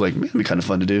lasers. I was like, man, it'd be kind of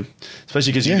fun to do.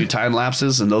 Especially because you do time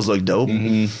lapses and those look dope.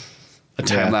 Mm-hmm. A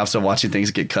time lapse of watching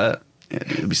things get cut. Yeah,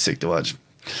 dude, it'd be sick to watch.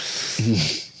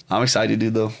 I'm excited,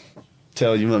 dude, though.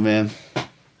 Tell you what, man.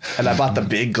 And I bought the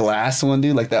big glass one,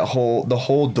 dude. Like the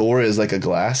whole door is like a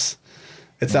glass.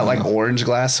 It's that like orange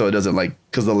glass, so it doesn't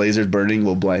because the laser's burning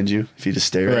will blind you if you just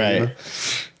stare at it.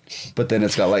 But then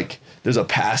it's got there's a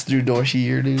pass-through door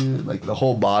here, dude. Like the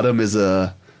whole bottom is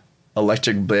a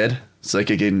electric bed. So it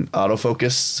can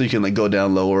autofocus, so you can go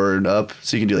down lower and up,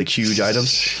 so you can do huge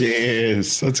items.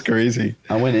 Yes, that's crazy.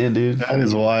 I went in, dude. That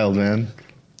is wild, man.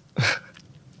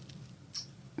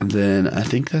 And then I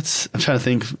think I'm trying to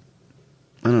think.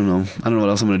 I don't know what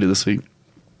else I'm gonna do this week.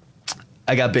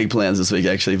 I got big plans this week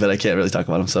actually, but I can't really talk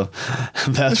about them. So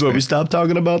that's where we stop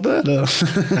talking about that.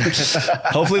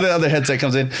 Hopefully the other headset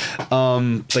comes in.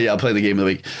 But yeah, I'll play the game of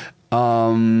the week.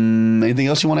 Anything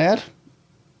else you want to add?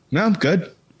 No, I'm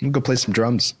good. I'm going to go play some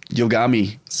drums.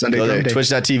 Yogami. Sunday day.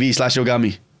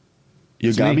 Twitch.tv/Yogami.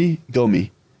 Yogami? Gomi.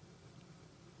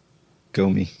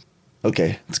 Gomi.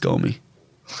 Okay, it's Gomi.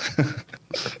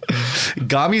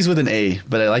 Gami's with an A,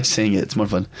 but I like saying it. It's more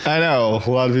fun. I know.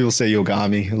 A lot of people say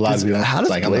Yogami. How does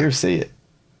Blair say it?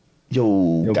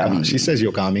 Yogami. She says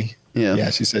Yogami. Yeah.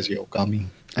 Yeah, she says Yogami.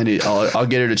 I'll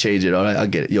get her to change it. All right, I'll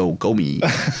get it. Yogomi.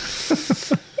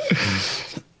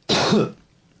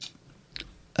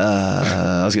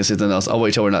 I was gonna say something else. I'll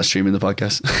wait till we're not streaming the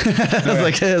podcast. I was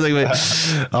like, wait.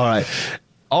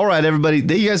 All right, everybody.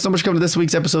 Thank you guys so much for coming to this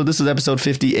week's episode. This is episode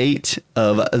 58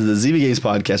 of the ZB Games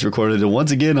podcast, recorded once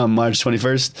again on March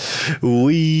 21st.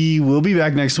 We will be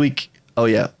back next week. Oh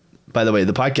yeah. By the way,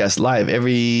 the podcast live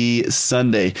every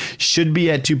Sunday should be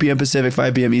at 2 p.m. Pacific,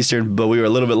 5 p.m. Eastern, but we were a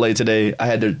little bit late today. I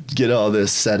had to get all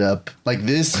this set up.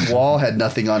 This wall had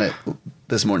nothing on it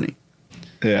this morning.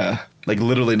 Yeah.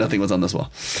 Literally nothing was on this wall.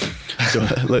 So,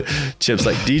 look, Chip's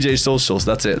DJ Socials.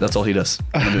 That's it. That's all he does.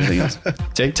 I don't do anything else.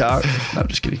 TikTok. No, I'm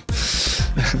just kidding.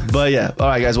 But yeah. All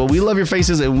right, guys. Well, we love your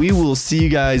faces, and we will see you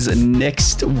guys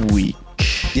next week.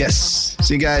 Yes.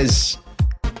 See you guys.